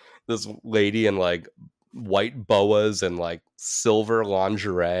room. This lady in like white boas and like silver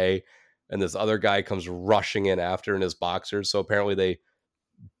lingerie, and this other guy comes rushing in after in his boxers. So apparently they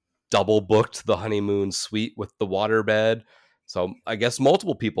double booked the honeymoon suite with the waterbed. So I guess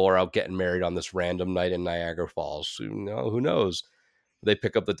multiple people are out getting married on this random night in Niagara Falls. Who knows? They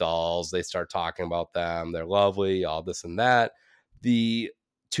pick up the dolls. They start talking about them. They're lovely, all this and that. The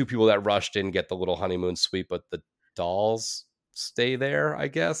two people that rushed in get the little honeymoon suite, but the dolls stay there, I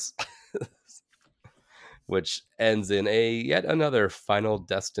guess, which ends in yet another Final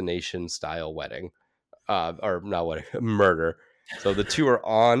Destination style wedding, or not wedding, murder. So the two are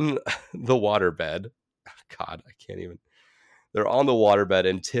on the waterbed. God, I can't even. They're on the waterbed,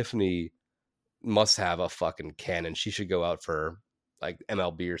 and Tiffany must have a fucking cannon. She should go out for like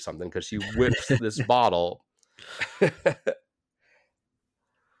MLB or something because she whips this bottle.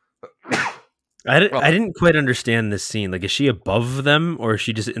 I didn't quite understand this scene. Like, is she above them, or is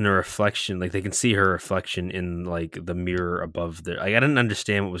she just in a reflection? Like, they can see her reflection in like the mirror above there. Like, I didn't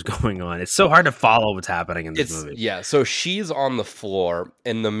understand what was going on. It's so hard to follow what's happening in this movie. Yeah, so she's on the floor,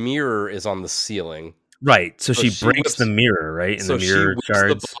 and the mirror is on the ceiling. Right. So she breaks the mirror, right? And so the mirror she whips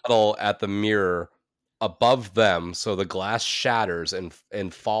shards. the bottle at the mirror above them, so the glass shatters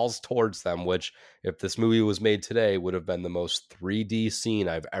and falls towards them. Which, if this movie was made today, would have been the most 3D scene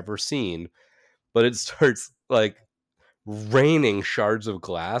I've ever seen. But it starts like raining shards of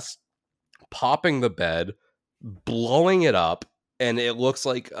glass, popping the bed, blowing it up, and it looks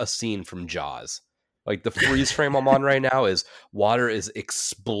like a scene from Jaws. Like the freeze frame I'm on right now is water is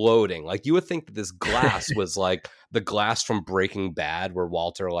exploding. Like you would think that this glass was like the glass from Breaking Bad, where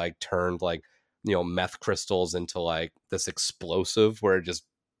Walter like turned like, meth crystals into like this explosive where it just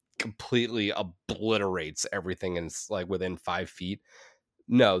completely obliterates everything and it's like within 5 feet.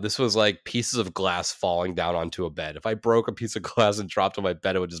 No, this was like pieces of glass falling down onto a bed. If I broke a piece of glass and dropped on my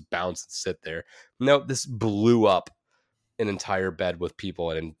bed, it would just bounce and sit there. No, this blew up an entire bed with people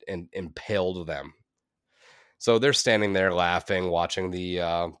and impaled them. So they're standing there laughing, watching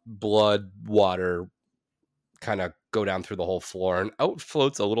the blood water kind of go down through the whole floor, and out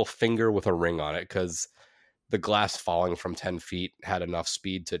floats a little finger with a ring on it because the glass falling from 10 feet had enough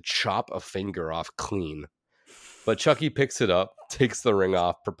speed to chop a finger off clean. But Chucky picks it up, takes the ring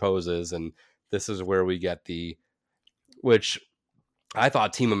off, proposes, and this is where we get which I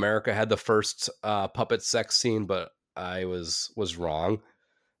thought Team America had the first puppet sex scene, but I was wrong.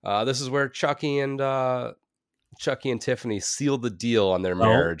 This is where Chucky and Tiffany seal the deal on their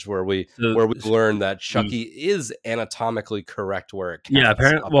marriage, where we learn that Chucky is anatomically correct where it counts. Yeah,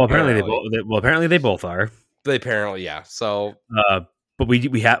 apparently they both are. So. But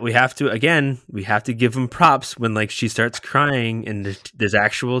we have to give them props when like she starts crying and there's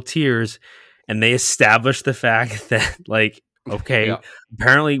actual tears, and they establish the fact that like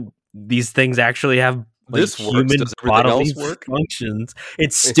apparently these things actually have like this human bodily functions.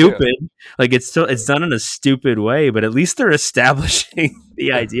 It's stupid. Like it's done in a stupid way, but at least they're establishing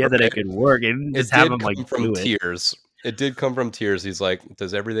the idea that it could work. And just have them like from tears. It did come from tears. He's like,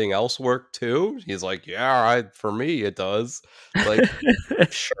 does everything else work too? He's like, yeah, for me, it does. Like,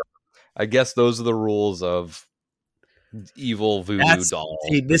 sure. I guess those are the rules of evil voodoo dolls.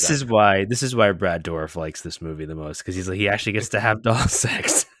 See, this is why Brad Dourif likes this movie the most, because he actually gets to have doll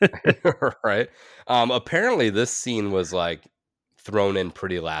sex. Right. Apparently this scene was like thrown in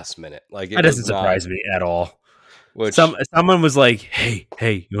pretty last minute. Like that doesn't surprise me at all. Someone was like, hey,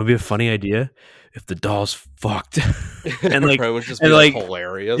 you want to be a funny idea? If the doll's fucked, and like, and like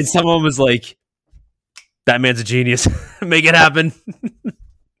hilarious, and someone was like, "That man's a genius. Make it happen."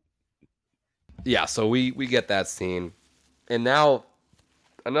 Yeah, so we get that scene, and now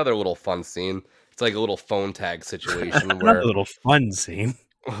another little fun scene. It's like a little phone tag situation where a little fun scene.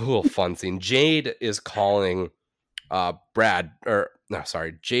 Jade is calling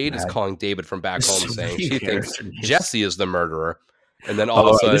Jade is calling David from back home, saying she thinks Jesse is the murderer, and then all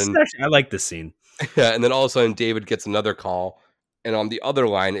of a sudden, I like this scene. Yeah, and then all of a sudden David gets another call, and on the other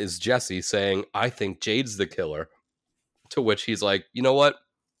line is Jesse saying, I think Jade's the killer. To which he's like, you know what?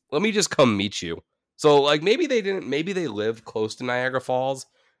 Let me just come meet you. So like maybe they live close to Niagara Falls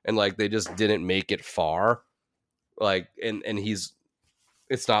and like they just didn't make it far. Like and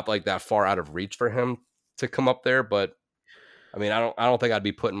it's not like that far out of reach for him to come up there, but I mean I don't think I'd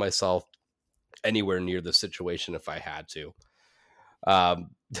be putting myself anywhere near the situation if I had to.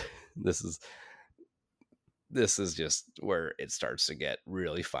 This is just where it starts to get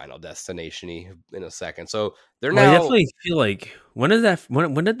really Final Destination-y in a second. So they're now. I definitely feel like when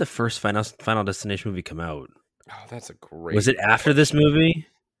did the first Final Destination movie come out? Oh, that's a great. Was it after this movie?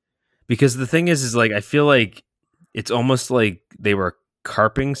 Because the thing is like I feel like it's almost like they were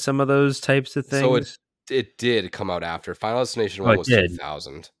carping some of those types of things. So it did come out after Final Destination 1 was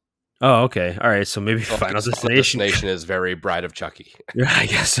 2000. Oh, okay. All right. So maybe So, Final like, Final Destination. Destination is very Bride of Chucky. Yeah, I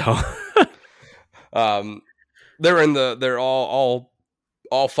guess so. They're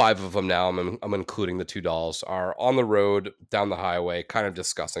all five of them now. I'm including the two dolls are on the road down the highway, kind of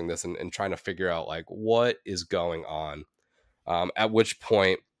discussing this and trying to figure out like what is going on. At which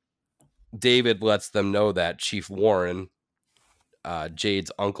point, David lets them know that Chief Warren,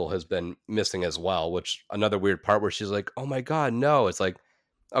 Jade's uncle, has been missing as well. Which another weird part where she's like, "Oh my god, no!" It's like,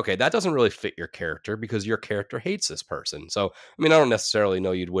 okay, that doesn't really fit your character because your character hates this person. So, I mean, I don't necessarily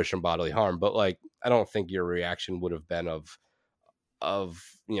know you'd wish him bodily harm, but like, I don't think your reaction would have been of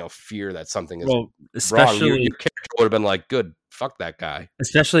fear that something is Well, wrong. especially Your character would have been like, good, fuck that guy.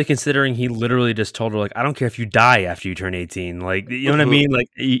 especially considering he literally just told her like, I don't care if you die after you turn 18. Like, you know what I mean? Like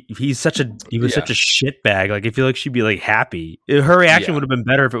he was such a shitbag. Like I feel like she'd be like happy. Her reaction would have been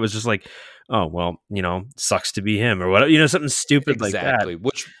better if it was just like, oh well, sucks to be him or whatever. Something stupid like that.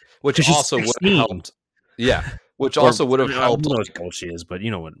 Which also would have helped. Yeah, which also would have helped. Who knows how old she is, but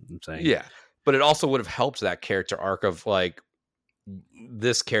you know what I'm saying. Yeah, but it also would have helped that character arc of like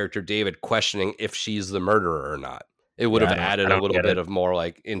this character David questioning if she's the murderer or not. It would have added a little bit of more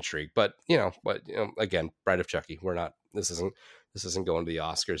like intrigue. But again, Bride of Chucky. We're not. This isn't going to the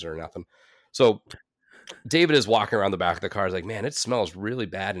Oscars or nothing. So David is walking around the back of the car. He's like, man, it smells really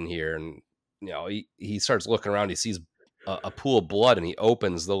bad in here. And he starts looking around. He sees a pool of blood, and he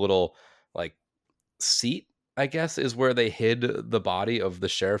opens the little like seat, I guess, is where they hid the body of the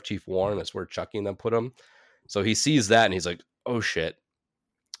sheriff, Chief Warren. That's where Chucky and them put him. So he sees that, and he's like, oh shit.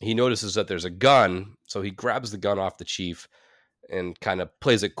 He notices that there's a gun, so he grabs the gun off the chief and kind of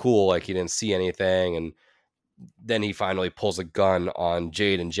plays it cool, like he didn't see anything. And then he finally pulls a gun on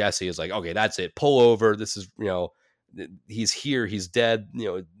Jade and Jesse. Is like, okay, that's it. Pull over. This is, he's here. He's dead.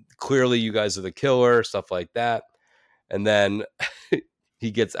 Clearly you guys are the killer, stuff like that. And then he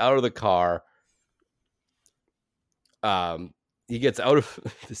gets out of the car. He gets out of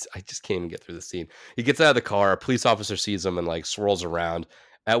this. I just can't even get through the scene. He gets out of the car. A police officer sees him and like swirls around.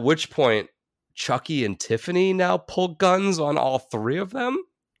 At which point, Chucky and Tiffany now pull guns on all three of them.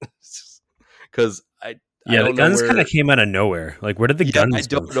 Because the guns kind of came out of nowhere. Like, where did the guns? I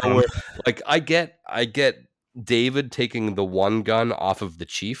don't know where. Like, I get David taking the one gun off of the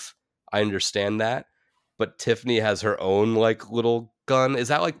chief. I understand that, but Tiffany has her own like little gun. Is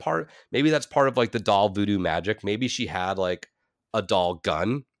that like part? Maybe that's part of like the doll voodoo magic. Maybe she had like a doll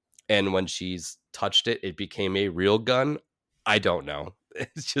gun, and when she's touched it, it became a real gun. I don't know.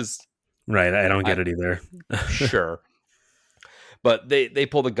 It's just right. I don't get it either. Sure, but they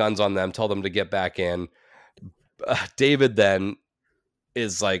pull the guns on them, tell them to get back in. David then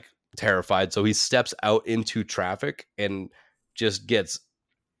is like terrified, so he steps out into traffic and just gets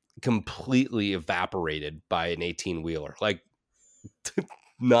completely evaporated by an 18-wheeler. Like,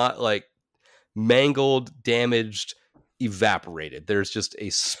 not like mangled, damaged, evaporated. There's just a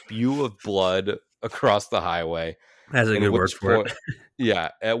spew of blood across the highway. That's a good word for it.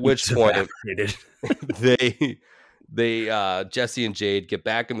 Yeah, at which point they Jesse and Jade get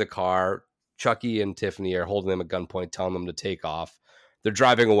back in the car. Chucky and Tiffany are holding them at gunpoint, telling them to take off. They're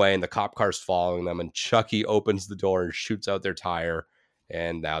driving away, and the cop car's following them, and Chucky opens the door and shoots out their tire,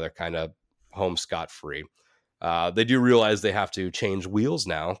 and now they're kind of home scot-free. They do realize they have to change wheels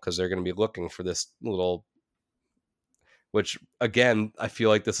now because they're going to be looking for this little... Which, again, I feel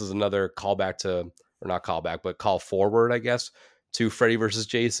like this is another callback to... Or not callback, but call forward, I guess, to Freddy versus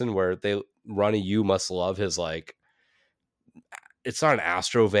Jason, where Ronnie, you must love his, like... It's not an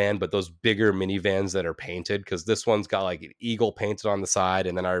Astro van, but those bigger minivans that are painted, because this one's got like an eagle painted on the side.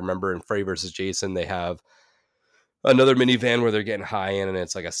 And then I remember in Freddy versus Jason, they have another minivan where they're getting high in, and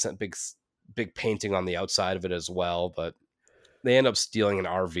it's like a big painting on the outside of it as well. But they end up stealing an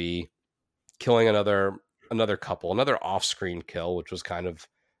RV, killing another couple, another off-screen kill, which was kind of,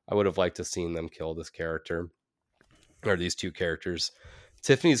 I would have liked to seen them kill this character, or these two characters.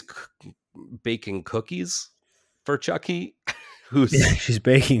 Tiffany's baking cookies for Chucky. She's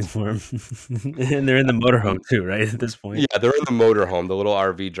baking for him. And they're in the motorhome too, right? At this point. Yeah, they're in the motorhome, the little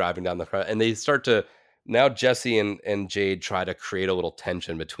RV driving down the front. And they start to, now Jesse and Jade try to create a little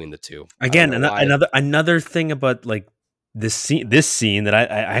tension between the two. Again, another thing about like this scene that I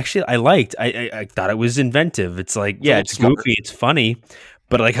actually liked. I thought it was inventive. It's like, it's goofy, it's funny,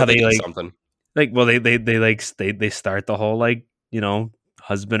 but like how they like something. Like, well, they start the whole like,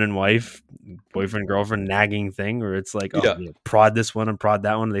 husband and wife, boyfriend, girlfriend nagging thing where it's like, prod this one and prod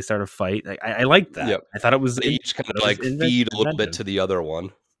that one, and they start a fight. Like, I like that. Yep. I thought it was... They each kind of like feed a little bit to the other one.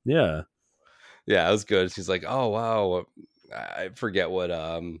 Yeah. Yeah, it was good. She's like, oh, wow. I forget what...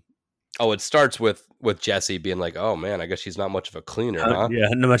 Oh, it starts with Jesse being like, "Oh man, I guess she's not much of a cleaner, huh?" Yeah,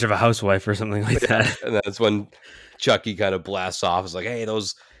 not much of a housewife or something like that. And that's when Chucky kind of blasts off. It's like, "Hey,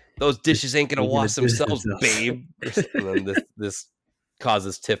 those dishes ain't gonna Ain't gonna wash do themselves, themselves. babe." And then this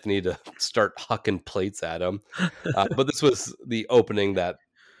causes Tiffany to start hucking plates at him. But this was the opening that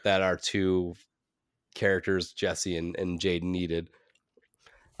our two characters, Jesse and Jade, needed.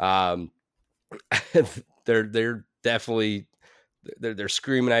 Um, they're definitely they're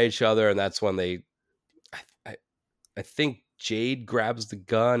screaming at each other, and that's when I think Jade grabs the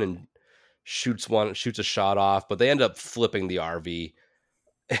gun and shoots a shot off, but they end up flipping the RV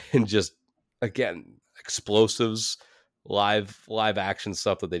and just, again, explosives, live action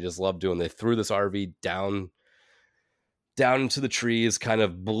stuff that they just love doing. They threw this RV down into the trees, kind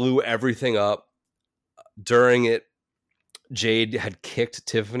of blew everything up. During it, Jade had kicked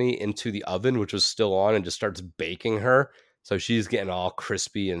Tiffany into the oven, which was still on, and just starts baking her. So she's getting all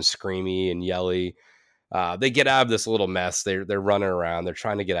crispy and screamy and yelly. They get out of this little mess. They're running around. They're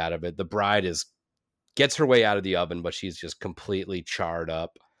trying to get out of it. The bride gets her way out of the oven, but she's just completely charred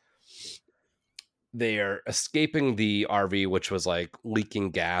up. They are escaping the RV, which was like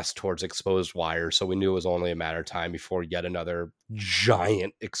leaking gas towards exposed wires. So we knew it was only a matter of time before yet another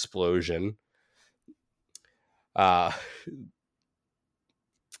giant explosion.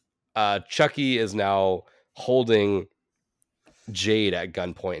 Chucky is now holding Jade at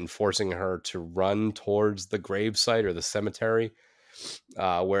gunpoint and forcing her to run towards the gravesite or the cemetery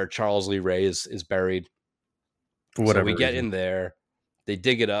where Charles Lee Ray is buried. For whatever so we get reason. in there, they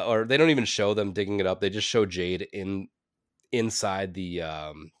dig it up, or they don't even show them digging it up. They just show Jade inside the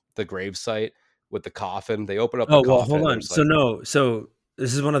gravesite with the coffin. They open up the Oh well, coffin. hold on. So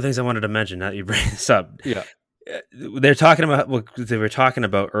this is one of the things I wanted to mention. Now that you bring this up, Yeah. They're talking about what they were talking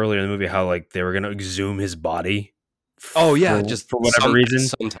about earlier in the movie, how like they were going to exhume his body. Oh yeah, just for whatever reason,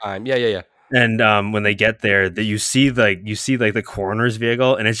 sometime. Yeah. And when they get there, that you see the coroner's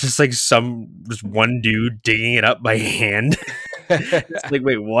vehicle, and it's just like just one dude digging it up by hand. It's like,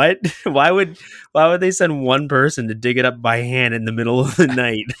 wait, what? Why would they send one person to dig it up by hand in the middle of the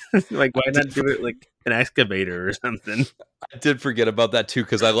night? Like, why not do it like an excavator or something? I did forget about that too,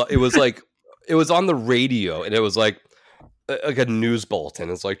 because it was like it was on the radio, and it was like a news bulletin.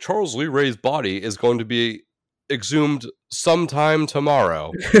 It's like Charles Lee Ray's body is going to be exhumed sometime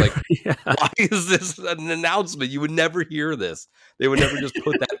tomorrow. Like, Yeah. why is this an announcement? You would never hear this. They would never just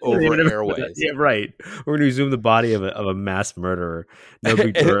put that They over would never put airways. that- Yeah, right. We're going to exhume the body of a mass murderer, no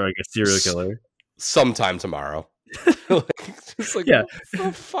big deal, like a serial killer. Sometime tomorrow. It's like, Yeah.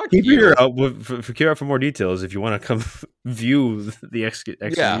 oh, fuck Keep you. your ear out for more details if you want to come view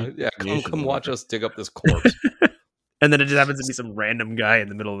the Yeah. Come watch us dig up this corpse. And then it just happens to be some random guy in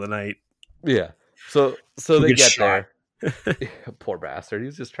the middle of the night. Yeah. So Who they gets get shot. there. Poor bastard.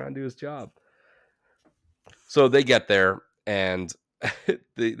 He's just trying to do his job. So they get there, and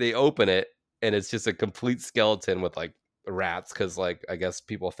they open it, and it's just a complete skeleton with like rats, because like I guess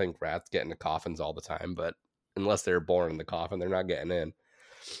people think rats get into coffins all the time, but unless they're born in the coffin, they're not getting in.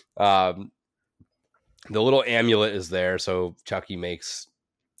 The little amulet is there, so Chucky makes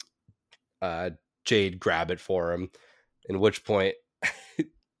Jade grab it for him. In which point,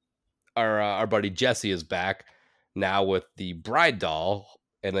 our buddy Jesse is back now with the bride doll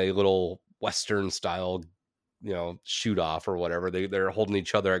and a little Western style, shoot off or whatever. They're holding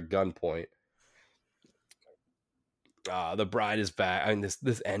each other at gunpoint. The bride is back. I mean,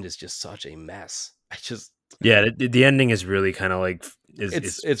 this end is just such a mess. The ending is really kind of like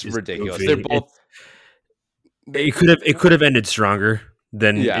it's ridiculous. goofy. They're both. It could have ended stronger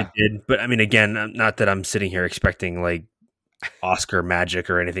than Yeah. it did, but I mean, again, not that I'm sitting here expecting like Oscar magic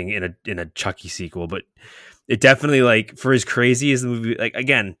or anything in a Chucky sequel, but it definitely, like, for as crazy as the movie, like,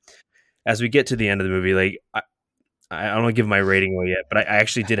 again, as we get to the end of the movie, like, I don't want to give my rating away yet, but I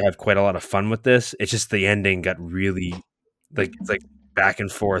actually did have quite a lot of fun with this. It's just the ending got really like, it's like back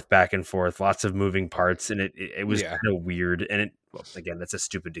and forth, lots of moving parts, and it was kind of weird. And again, that's a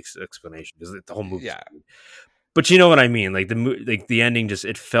stupid explanation because the whole movie. Yeah. But you know what I mean? Like the ending just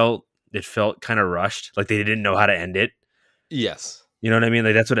it felt kind of rushed. Like they didn't know how to end it. Yes. You know what I mean?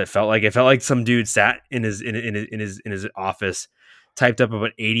 Like that's what it felt like. It felt like some dude sat in his office, typed up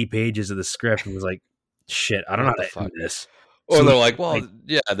about 80 pages of the script, and was like, "Shit, I don't know how to end this." Oh, So and they're like,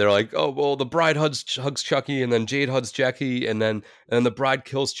 they're like, oh, well, the bride hugs Chucky, and then Jade hugs Chucky, and then the bride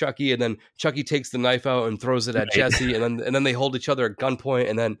kills Chucky, and then Chucky takes the knife out and throws it at Jesse, and then they hold each other at gunpoint,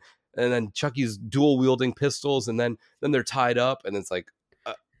 and then Chucky's dual wielding pistols, and then they're tied up, and it's like,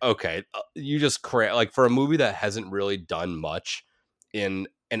 okay, you just like for a movie that hasn't really done much in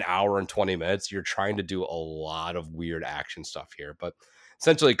an hour and 20 minutes, you're trying to do a lot of weird action stuff here, but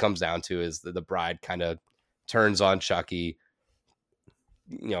essentially it comes down to is that the bride kind of turns on Chucky,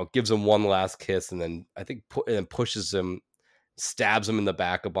 gives him one last kiss, and then I think pushes him, stabs him in the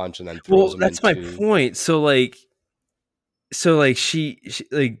back a bunch, and then throws him that's into... my point. So she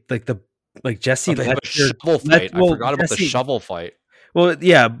Jesse they have a lets her shovel fight. I forgot about the shovel fight. Well,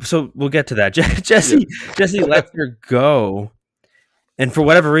 yeah, so we'll get to that. Jesse lets her go, and for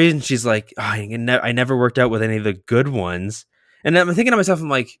whatever reason, she's like, oh, I never worked out with any of the good ones. And I'm thinking to myself, I'm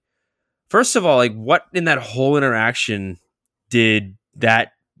like, first of all, like, what in that whole interaction did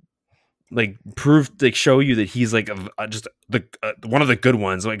that like prove, like, show you that he's like just one of the good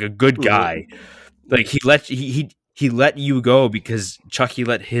ones, like a good guy? Like he let you go because Chucky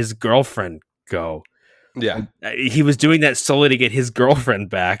let his girlfriend go. Yeah, he was doing that solely to get his girlfriend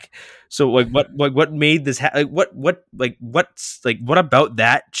back. So like, what made this? What about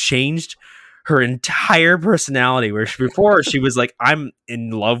that changed her entire personality? Where before she was like, I'm in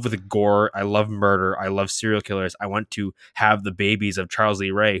love with gore, I love murder, I love serial killers, I want to have the babies of Charles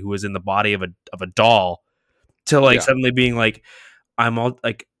Lee Ray, who was in the body of a doll, to like suddenly being like, I'm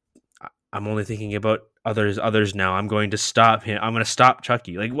only thinking about others now. I'm going to stop him. I'm going to stop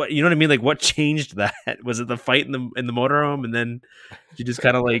Chucky. Like, what, you know what I mean? Like, what changed that? Was it the fight in the motorhome, and then you just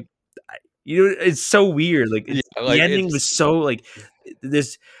kind of like, it's so weird. Like, the ending was so like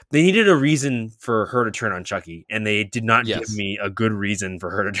this. They needed a reason for her to turn on Chucky, and they did not give me a good reason for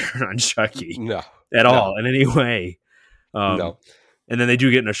her to turn on Chucky. At all in any way. No. And then they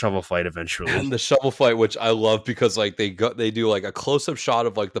do get in a shovel fight eventually. And the shovel fight, which I love, because like they do like a close-up shot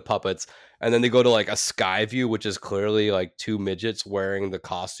of like the puppets, and then they go to like a sky view, which is clearly like two midgets wearing the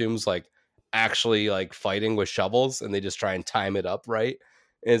costumes, like actually like fighting with shovels, and they just try and time it up right.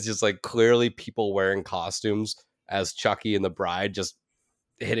 And it's just like clearly people wearing costumes as Chucky and the bride just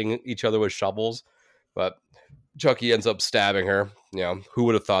hitting each other with shovels. But Chucky ends up stabbing her. Who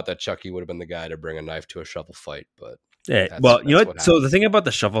would have thought that Chucky would have been the guy to bring a knife to a shovel fight? But yeah, well, you know what? So the thing about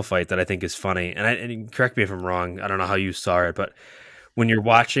the shovel fight that I think is funny, and correct me if I'm wrong, I don't know how you saw it, but when you're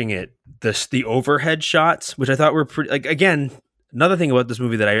watching it, the overhead shots, which I thought were pretty, like, again, another thing about this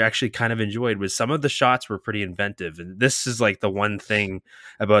movie that I actually kind of enjoyed was some of the shots were pretty inventive. And this is like the one thing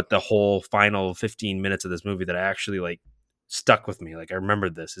about the whole final 15 minutes of this movie that I actually like stuck with me. Like, I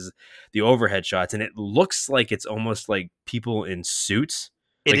remembered this is the overhead shots, and it looks like it's almost like people in suits.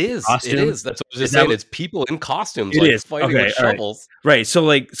 It is. That's what I was just saying. It's people in costumes, fighting with shovels. Right. So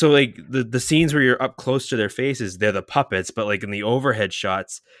the scenes where you're up close to their faces, they're the puppets, but like in the overhead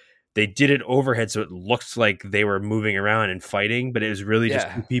shots, they did it overhead so it looked like they were moving around and fighting, but it was really just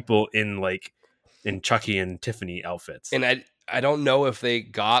people in Chucky and Tiffany outfits. And I don't know if they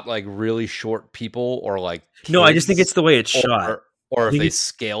got like really short people or like no, I just think it's the way it's shot, or if they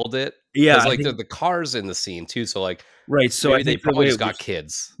scaled it. Yeah, like the cars in the scene too. So like. Right, so maybe they probably just got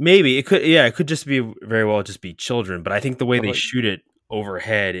kids. Maybe it could, it could just be very well just be children. But I think the way they shoot it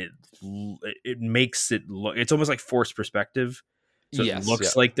overhead, it makes it look. It's almost like forced perspective, so it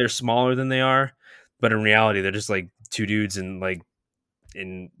looks like they're smaller than they are, but in reality, they're just like two dudes in mascot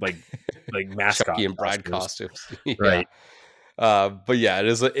Chucky and bride costumes, right? But yeah,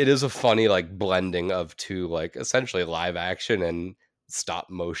 it is a funny like blending of two like essentially live action and stop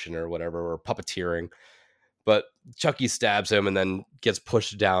motion or whatever, or puppeteering. But Chucky stabs him and then gets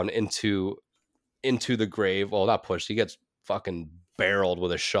pushed down into the grave. Well, not pushed. He gets fucking barreled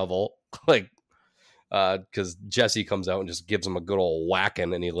with a shovel, like, because Jesse comes out and just gives him a good old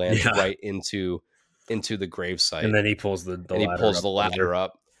whacking, and he lands right into the gravesite. And then he pulls the ladder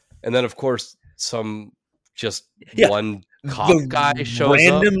up. And then, of course, one cop guy shows up.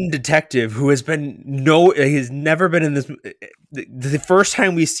 Random detective who he's never been in this. The first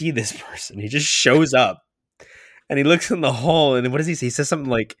time we see this person, he just shows up. And he looks in the hole, and what does he say? He says something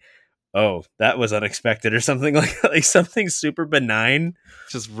like, "Oh, that was unexpected," or something like something super benign.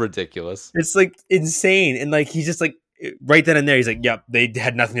 Just ridiculous. It's like insane, and like he's just like right then and there, he's like, "Yep, they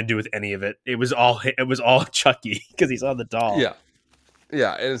had nothing to do with any of it. It was all Chucky because he saw the doll."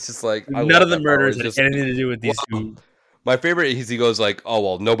 Yeah, and it's just like none of the murders had anything to do with these two. My favorite is he goes like, "Oh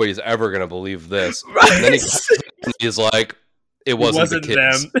well, nobody's ever gonna believe this," Right. And then he's like. It wasn't the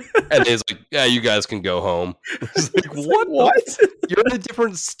kids. Them. And he's like, yeah, you guys can go home. It's like, what? You're in a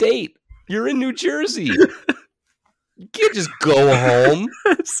different state. You're in New Jersey. You can't just go home.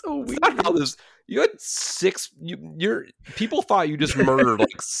 It's so weird. That's not how this. You had people thought you just murdered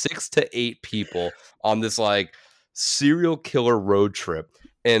like 6 to 8 people on this like serial killer road trip.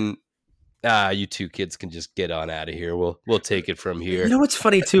 And you two kids can just get on out of here. We'll take it from here. You know what's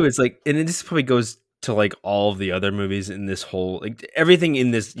funny too? It's like, and this probably goes to like all of the other movies in this whole, like everything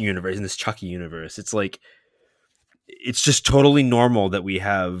in this universe, in this Chucky universe, it's like it's just totally normal that we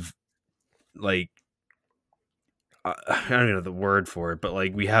have like I don't even know the word for it, but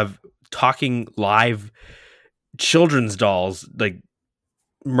like we have talking live children's dolls like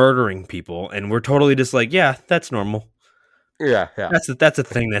murdering people, and we're totally just like, yeah, that's normal. Yeah. That's a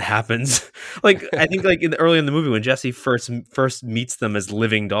thing that happens. Like I think like early in the movie when Jesse first meets them as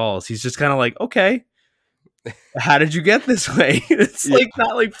living dolls, he's just kind of like, okay, how did you get this way? It's like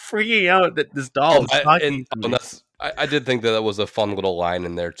not like freaking out that this doll is talking to me. I did think that was a fun little line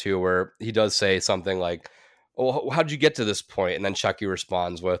in there too, where he does say something like, "Oh, how did you get to this point?" And then Chucky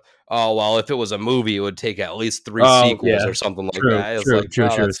responds with, "Oh, well, if it was a movie, it would take at least 3 sequels or something like that." It's like, True.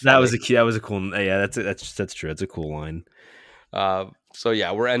 that's That was funny. that was a cool. Yeah, that's true. That's a cool line. So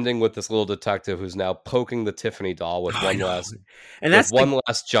yeah, we're ending with this little detective who's now poking the Tiffany doll with one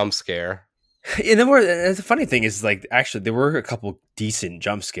last jump scare. And then the funny thing is, like, actually, there were a couple decent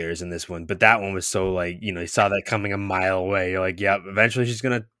jump scares in this one, but that one was so like, you saw that coming a mile away. You're like, yeah, eventually she's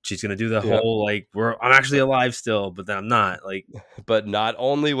gonna do the whole like, I'm actually alive still, but then I'm not. Like, but not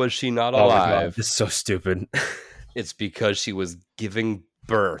only was she not oh my God, alive, this is so stupid. it's because she was giving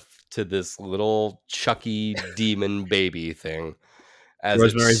birth to this little Chucky demon baby thing. As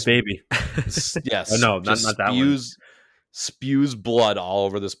Rosemary's Baby. Yes. Oh, no, not that one. Spews blood all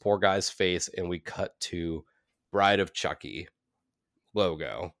over this poor guy's face, and we cut to Bride of Chucky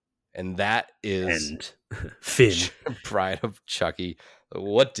logo. And that is Finn. Bride of Chucky.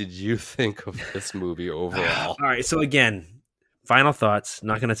 What did you think of this movie overall? All right, so again, final thoughts.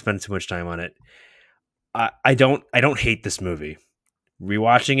 Not going to spend too much time on it. I don't hate this movie.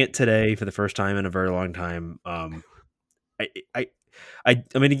 Rewatching it today for the first time in a very long time. I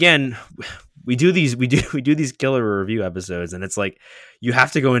mean, again, we do these killer review episodes, and it's like you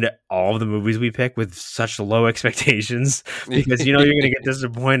have to go into all of the movies we pick with such low expectations because you're going to get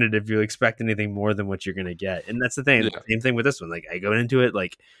disappointed if you expect anything more than what you're going to get. And that's the thing. Yeah. Same thing with this one. Like I go into it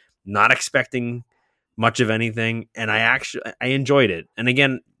like not expecting much of anything, and I enjoyed it. And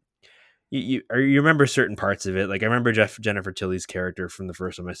again, you remember certain parts of it. Like I remember Jennifer Tilly's character from the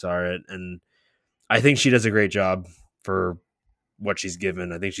first time I saw it, and I think she does a great job for what she's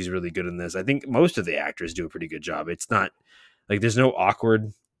given. I think she's really good in this. I think most of the actors do a pretty good job. It's not like there's no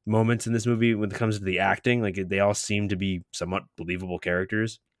awkward moments in this movie when it comes to the acting. Like they all seem to be somewhat believable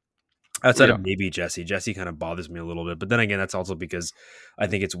characters. Outside of maybe Jesse. Jesse kind of bothers me a little bit, but then again, that's also because I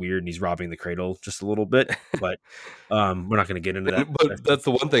think it's weird and he's robbing the cradle just a little bit. But we're not going to get into that. But that's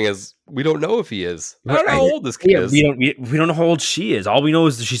the one thing is we don't know if he is. I don't know how old this kid is. We don't know how old she is. All we know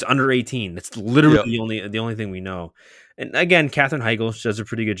is that she's under 18. That's literally the only thing we know. And again, Katherine Heigl, she does a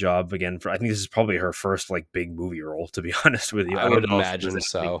pretty good job. Again, I think this is probably her first like big movie role. To be honest with you, I would imagine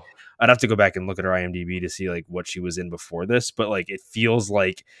so. I'd have to go back and look at her IMDb to see like what she was in before this, but like it feels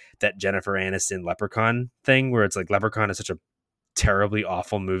like that Jennifer Aniston Leprechaun thing, where it's like Leprechaun is such a terribly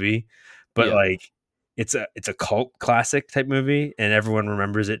awful movie, but like it's a cult classic type movie, and everyone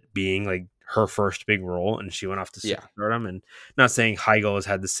remembers it being like her first big role, and she went off to stardom. And not saying Heigl has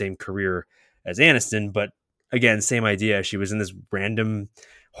had the same career as Aniston, but again, same idea. She was in this random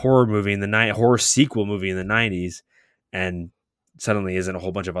horror movie horror sequel movie in the 90s, and suddenly isn't a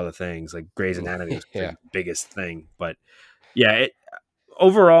whole bunch of other things like Grey's Anatomy was the biggest thing. But yeah,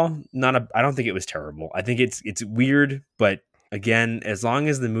 overall, I don't think it was terrible. I think it's weird, but again, as long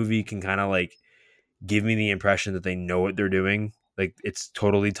as the movie can kind of like give me the impression that they know what they're doing, like it's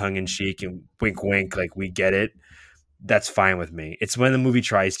totally tongue in cheek and wink, wink, like we get it. That's fine with me. It's when the movie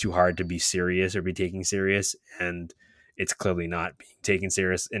tries too hard to be serious or be taken serious, and it's clearly not being taken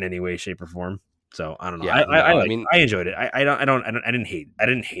serious in any way, shape, or form. So I don't know. Yeah, I enjoyed it. I didn't hate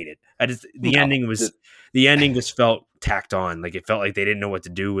it. I just the ending just felt tacked on. Like it felt like they didn't know what to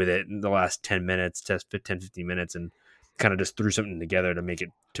do with it in the last 10 minutes, 15 minutes, and kind of just threw something together to make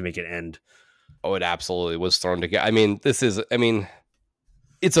it end. Oh, it absolutely was thrown together. I mean, it's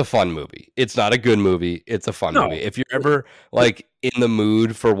a fun movie. It's not a good movie. It's a fun movie. If you're ever like in the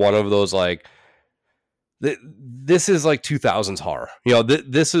mood for one of those like. This is like 2000s horror.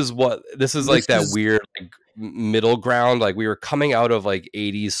 This is like that weird like, middle ground. Like we were coming out of like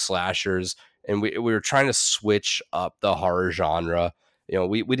 80s slashers, and we were trying to switch up the horror genre.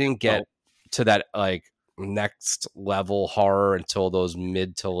 We didn't get to that like next level horror until those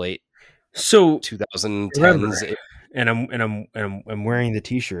mid to late 2010s. And I'm wearing the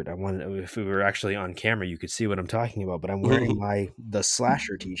T-shirt. I wanted, if we were actually on camera, you could see what I'm talking about. But I'm wearing the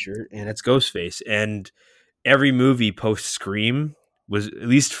slasher T-shirt, and it's Ghostface. And every movie post Scream was, at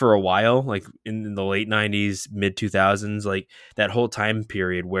least for a while, like in the late 90s, mid 2000s, like that whole time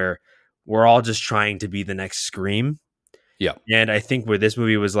period where we're all just trying to be the next Scream. Yeah. And I think where this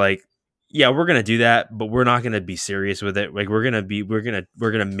movie was like, yeah, we're gonna do that, but we're not gonna be serious with it. Like we're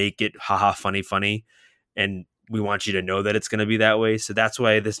gonna make it haha funny, and we want you to know that it's gonna be that way. So that's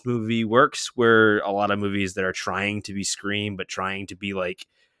why this movie works. Where a lot of movies that are trying to be Scream, but trying to be like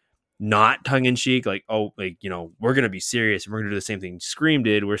not tongue in cheek, like we're gonna be serious and we're gonna do the same thing Scream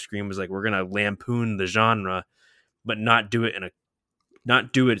did, where Scream was like we're gonna lampoon the genre, but not do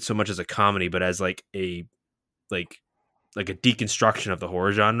it so much as a comedy, but as like a deconstruction of the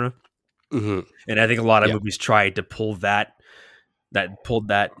horror genre. Mm-hmm. And I think a lot of Yeah. movies tried to pull that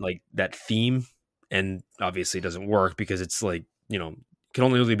theme, and obviously it doesn't work because it's like, can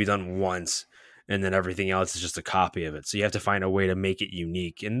only really be done once, and then everything else is just a copy of it. So you have to find a way to make it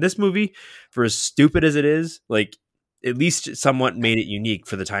unique. And this movie, for as stupid as it is, like at least somewhat made it unique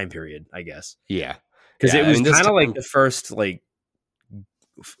for the time period, I guess. Yeah. Because Yeah, it was I mean, this kind of like time- the first, like,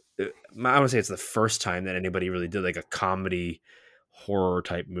 I want to say it's the first time that anybody really did like a comedy horror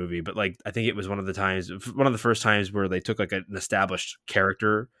type movie, but like I think it was one of the first times where they took like an established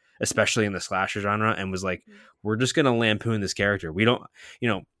character, especially in the slasher genre, and was like, we're just gonna lampoon this character. We don't,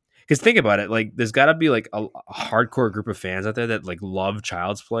 because think about it, like there's got to be like a hardcore group of fans out there that like love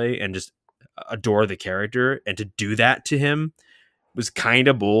Child's Play and just adore the character, and to do that to him was kind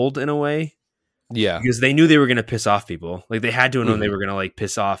of bold in a way. Yeah. Because they knew they were going to piss off people. Like they had to know they were going to like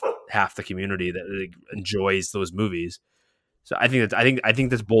piss off half the community that like, enjoys those movies. So I think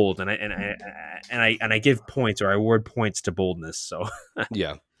that's bold, and I give points, or I award points to boldness. So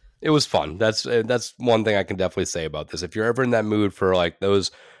Yeah, it was fun. That's one thing I can definitely say about this. If you're ever in that mood for like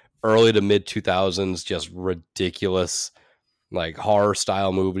those early to mid 2000s, just ridiculous like horror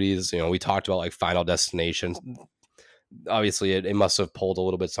style movies, we talked about like Final Destination. Obviously it must have pulled a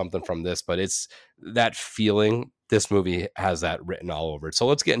little bit something from this, but it's that feeling. This movie has that written all over it. So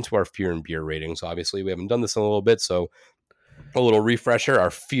let's get into our fear and beer ratings. Obviously we haven't done this in a little bit, so a little refresher.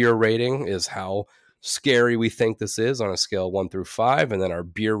 Our fear rating is how scary we think this is on a scale 1 through 5, and then our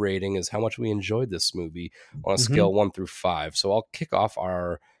beer rating is how much we enjoyed this movie on a scale 1 through 5. So I'll kick off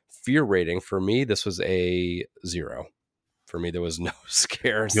our fear rating. For me, this was a 0. For me, there was no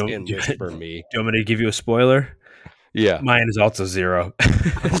scares in this for me. Do you want me to give you a spoiler? Yeah. Mine is also 0.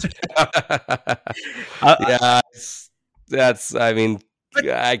 Yeah, that's, I mean,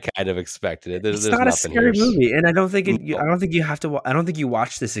 I kind of expected it. It's There's not a nothing scary here. movie, and I don't think you have to. I don't think you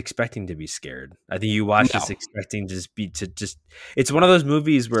watch this expecting to be scared. I think you watch this expecting to just. It's one of those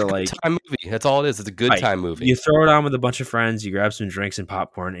movies where like time movie. That's all it is. It's a good time movie. You throw it on with a bunch of friends, you grab some drinks and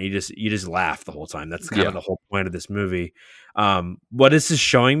popcorn, and you just laugh the whole time. That's kind of the whole point of this movie. What this is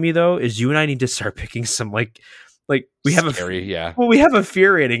showing me though is you and I need to start picking some like we have scary, we have a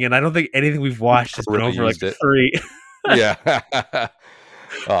fear rating, and I don't think anything we've watched has been over like 3. Yeah.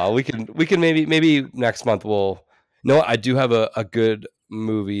 We can maybe next month I do have a good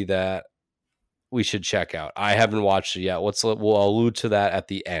movie that we should check out. I haven't watched it yet. We'll allude to that at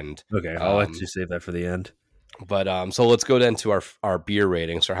the end. Okay, I'll let you save that for the end. But so let's go into our beer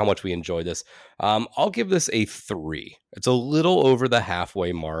ratings, or how much we enjoyed this. I'll give this a 3. It's a little over the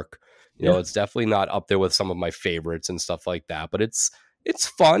halfway mark. It's definitely not up there with some of my favorites and stuff like that, but it's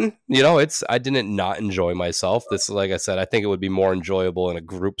fun. I didn't not enjoy myself. This, like I said, I think it would be more enjoyable in a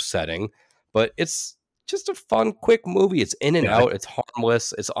group setting, but it's just a fun, quick movie. It's in and out. It's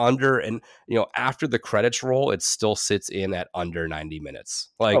harmless. It's under, and after the credits roll, it still sits in at under 90 minutes.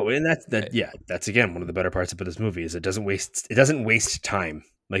 And that's again one of the better parts about this movie is it doesn't waste time.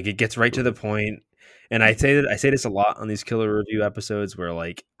 Like it gets right to the point. And I say this a lot on these killer review episodes, where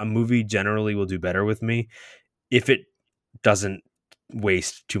like a movie generally will do better with me if it doesn't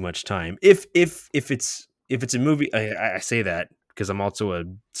waste too much time. If it's a movie, I say that because I'm also a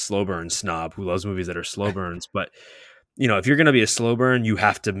slow burn snob who loves movies that are slow burns. But if you're gonna be a slow burn, you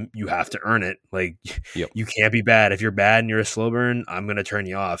have to earn it. Like you can't be bad. If you're bad and you're a slow burn, I'm gonna turn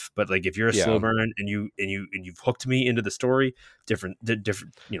you off. But like if you're a slow burn and you've hooked me into the story, different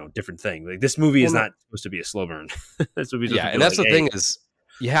thing. Like this movie is not supposed to be a slow burn. This movie, and that's the thing is,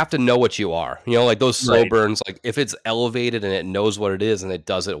 you have to know what you are. Like those slow burns, like if it's elevated and it knows what it is and it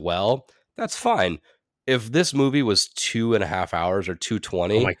does it well, that's fine. If this movie was 2.5 hours or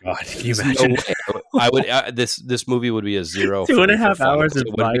 2:20, oh my god, can you imagine? I would. This movie would be a 0. 2.5 hours of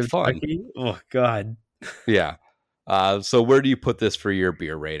Bride of Chucky. Oh god. Yeah. So where do you put this for your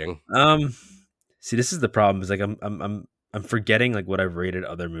beer rating? See, this is the problem. Is like I'm forgetting like what I've rated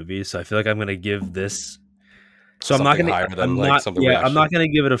other movies, so I feel like I'm gonna give this. So I'm not going to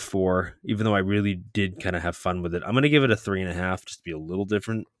give it a 4, even though I really did kind of have fun with it. I'm going to give it a 3.5, just to be a little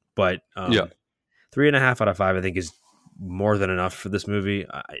different. But 3.5 out of 5, I think, is more than enough for this movie.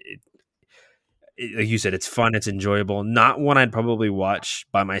 like you said, it's fun, it's enjoyable. Not one I'd probably watch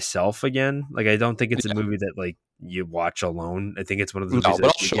by myself again. Like, I don't think it's a movie that like you watch alone. I think it's one of those No, movies but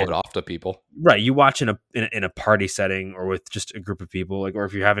that, I'll show it off to people. right, you watch in a party setting or with just a group of people, like, or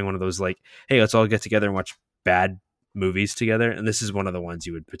if you're having one of those like, hey, let's all get together and watch bad movies together. And this is one of the ones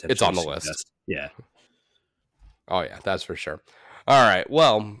you would potentially. It's on the suggest. list. Yeah. Oh yeah, that's for sure. All right,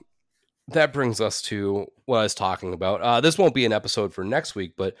 well, that brings us to what I was talking about. This won't be an episode for next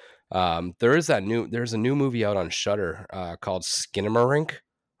week, but there's a new movie out on Shudder called Skinamarink.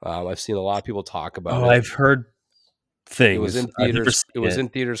 I've seen a lot of people talk about it. I've heard things. It was in theaters. It was in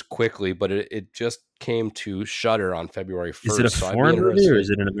theaters quickly, but it just came to Shudder on February 1st. Is it a foreign movie or is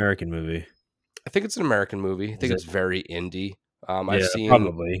it an American movie? I think it's an American movie. I think it's very indie. I've seen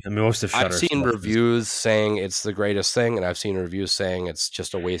probably. I mean, most of I've seen reviews saying it's the greatest thing, and I've seen reviews saying it's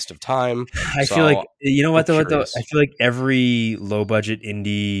just a waste of time. I feel like, you know what though? I feel like every low budget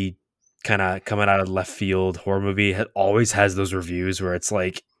indie kind of coming out of left field horror movie always has those reviews where it's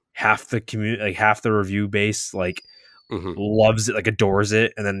like half the community, like half the review base, like loves it, like adores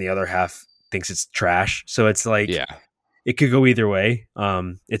it, and then the other half thinks it's trash. So it's like, it could go either way.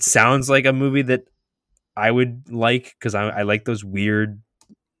 It sounds like a movie that I would like because I like those weird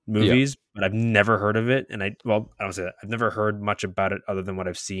movies, but I've never heard of it. And I don't say that. I've never heard much about it other than what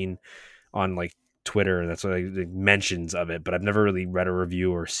I've seen on like Twitter, and that's what like mentions of it. But I've never really read a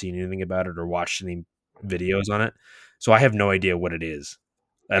review or seen anything about it or watched any videos on it. So I have no idea what it is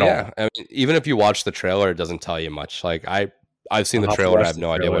at all. I mean, even if you watch the trailer, it doesn't tell you much. Like I've seen the trailer, I have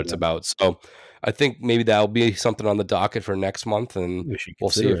no idea what it's about. So I think maybe that'll be something on the docket for next month, and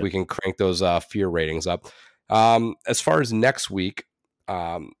we'll see if we can crank those fear ratings up. As far as next week,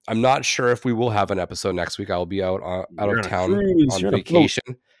 I'm not sure if we will have an episode next week. I'll be out of town on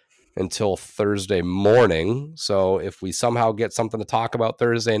vacation until Thursday morning. So if we somehow get something to talk about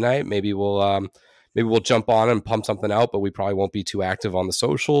Thursday night, maybe we'll jump on and pump something out. But we probably won't be too active on the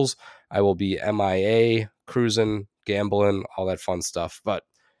socials. I will be MIA, cruising, gambling, all that fun stuff. But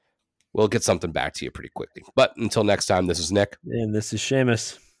we'll get something back to you pretty quickly. But until next time, this is Nick. And this is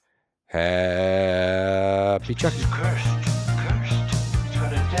Seamus. Happy Chucky. Cursed. It's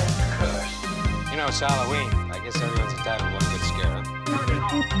got a death curse. You know, it's Halloween. I guess everyone's entitled to one good scare.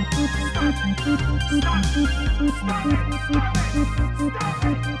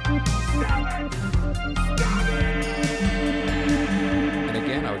 And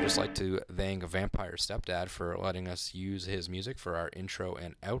again, I would just like to thank Vampire Stepdad for letting us use his music for our intro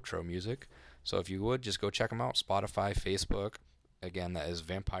and outro music. So if you would, just go check him out. Spotify, Facebook. Again, that is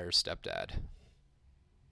Vampire Stepdad.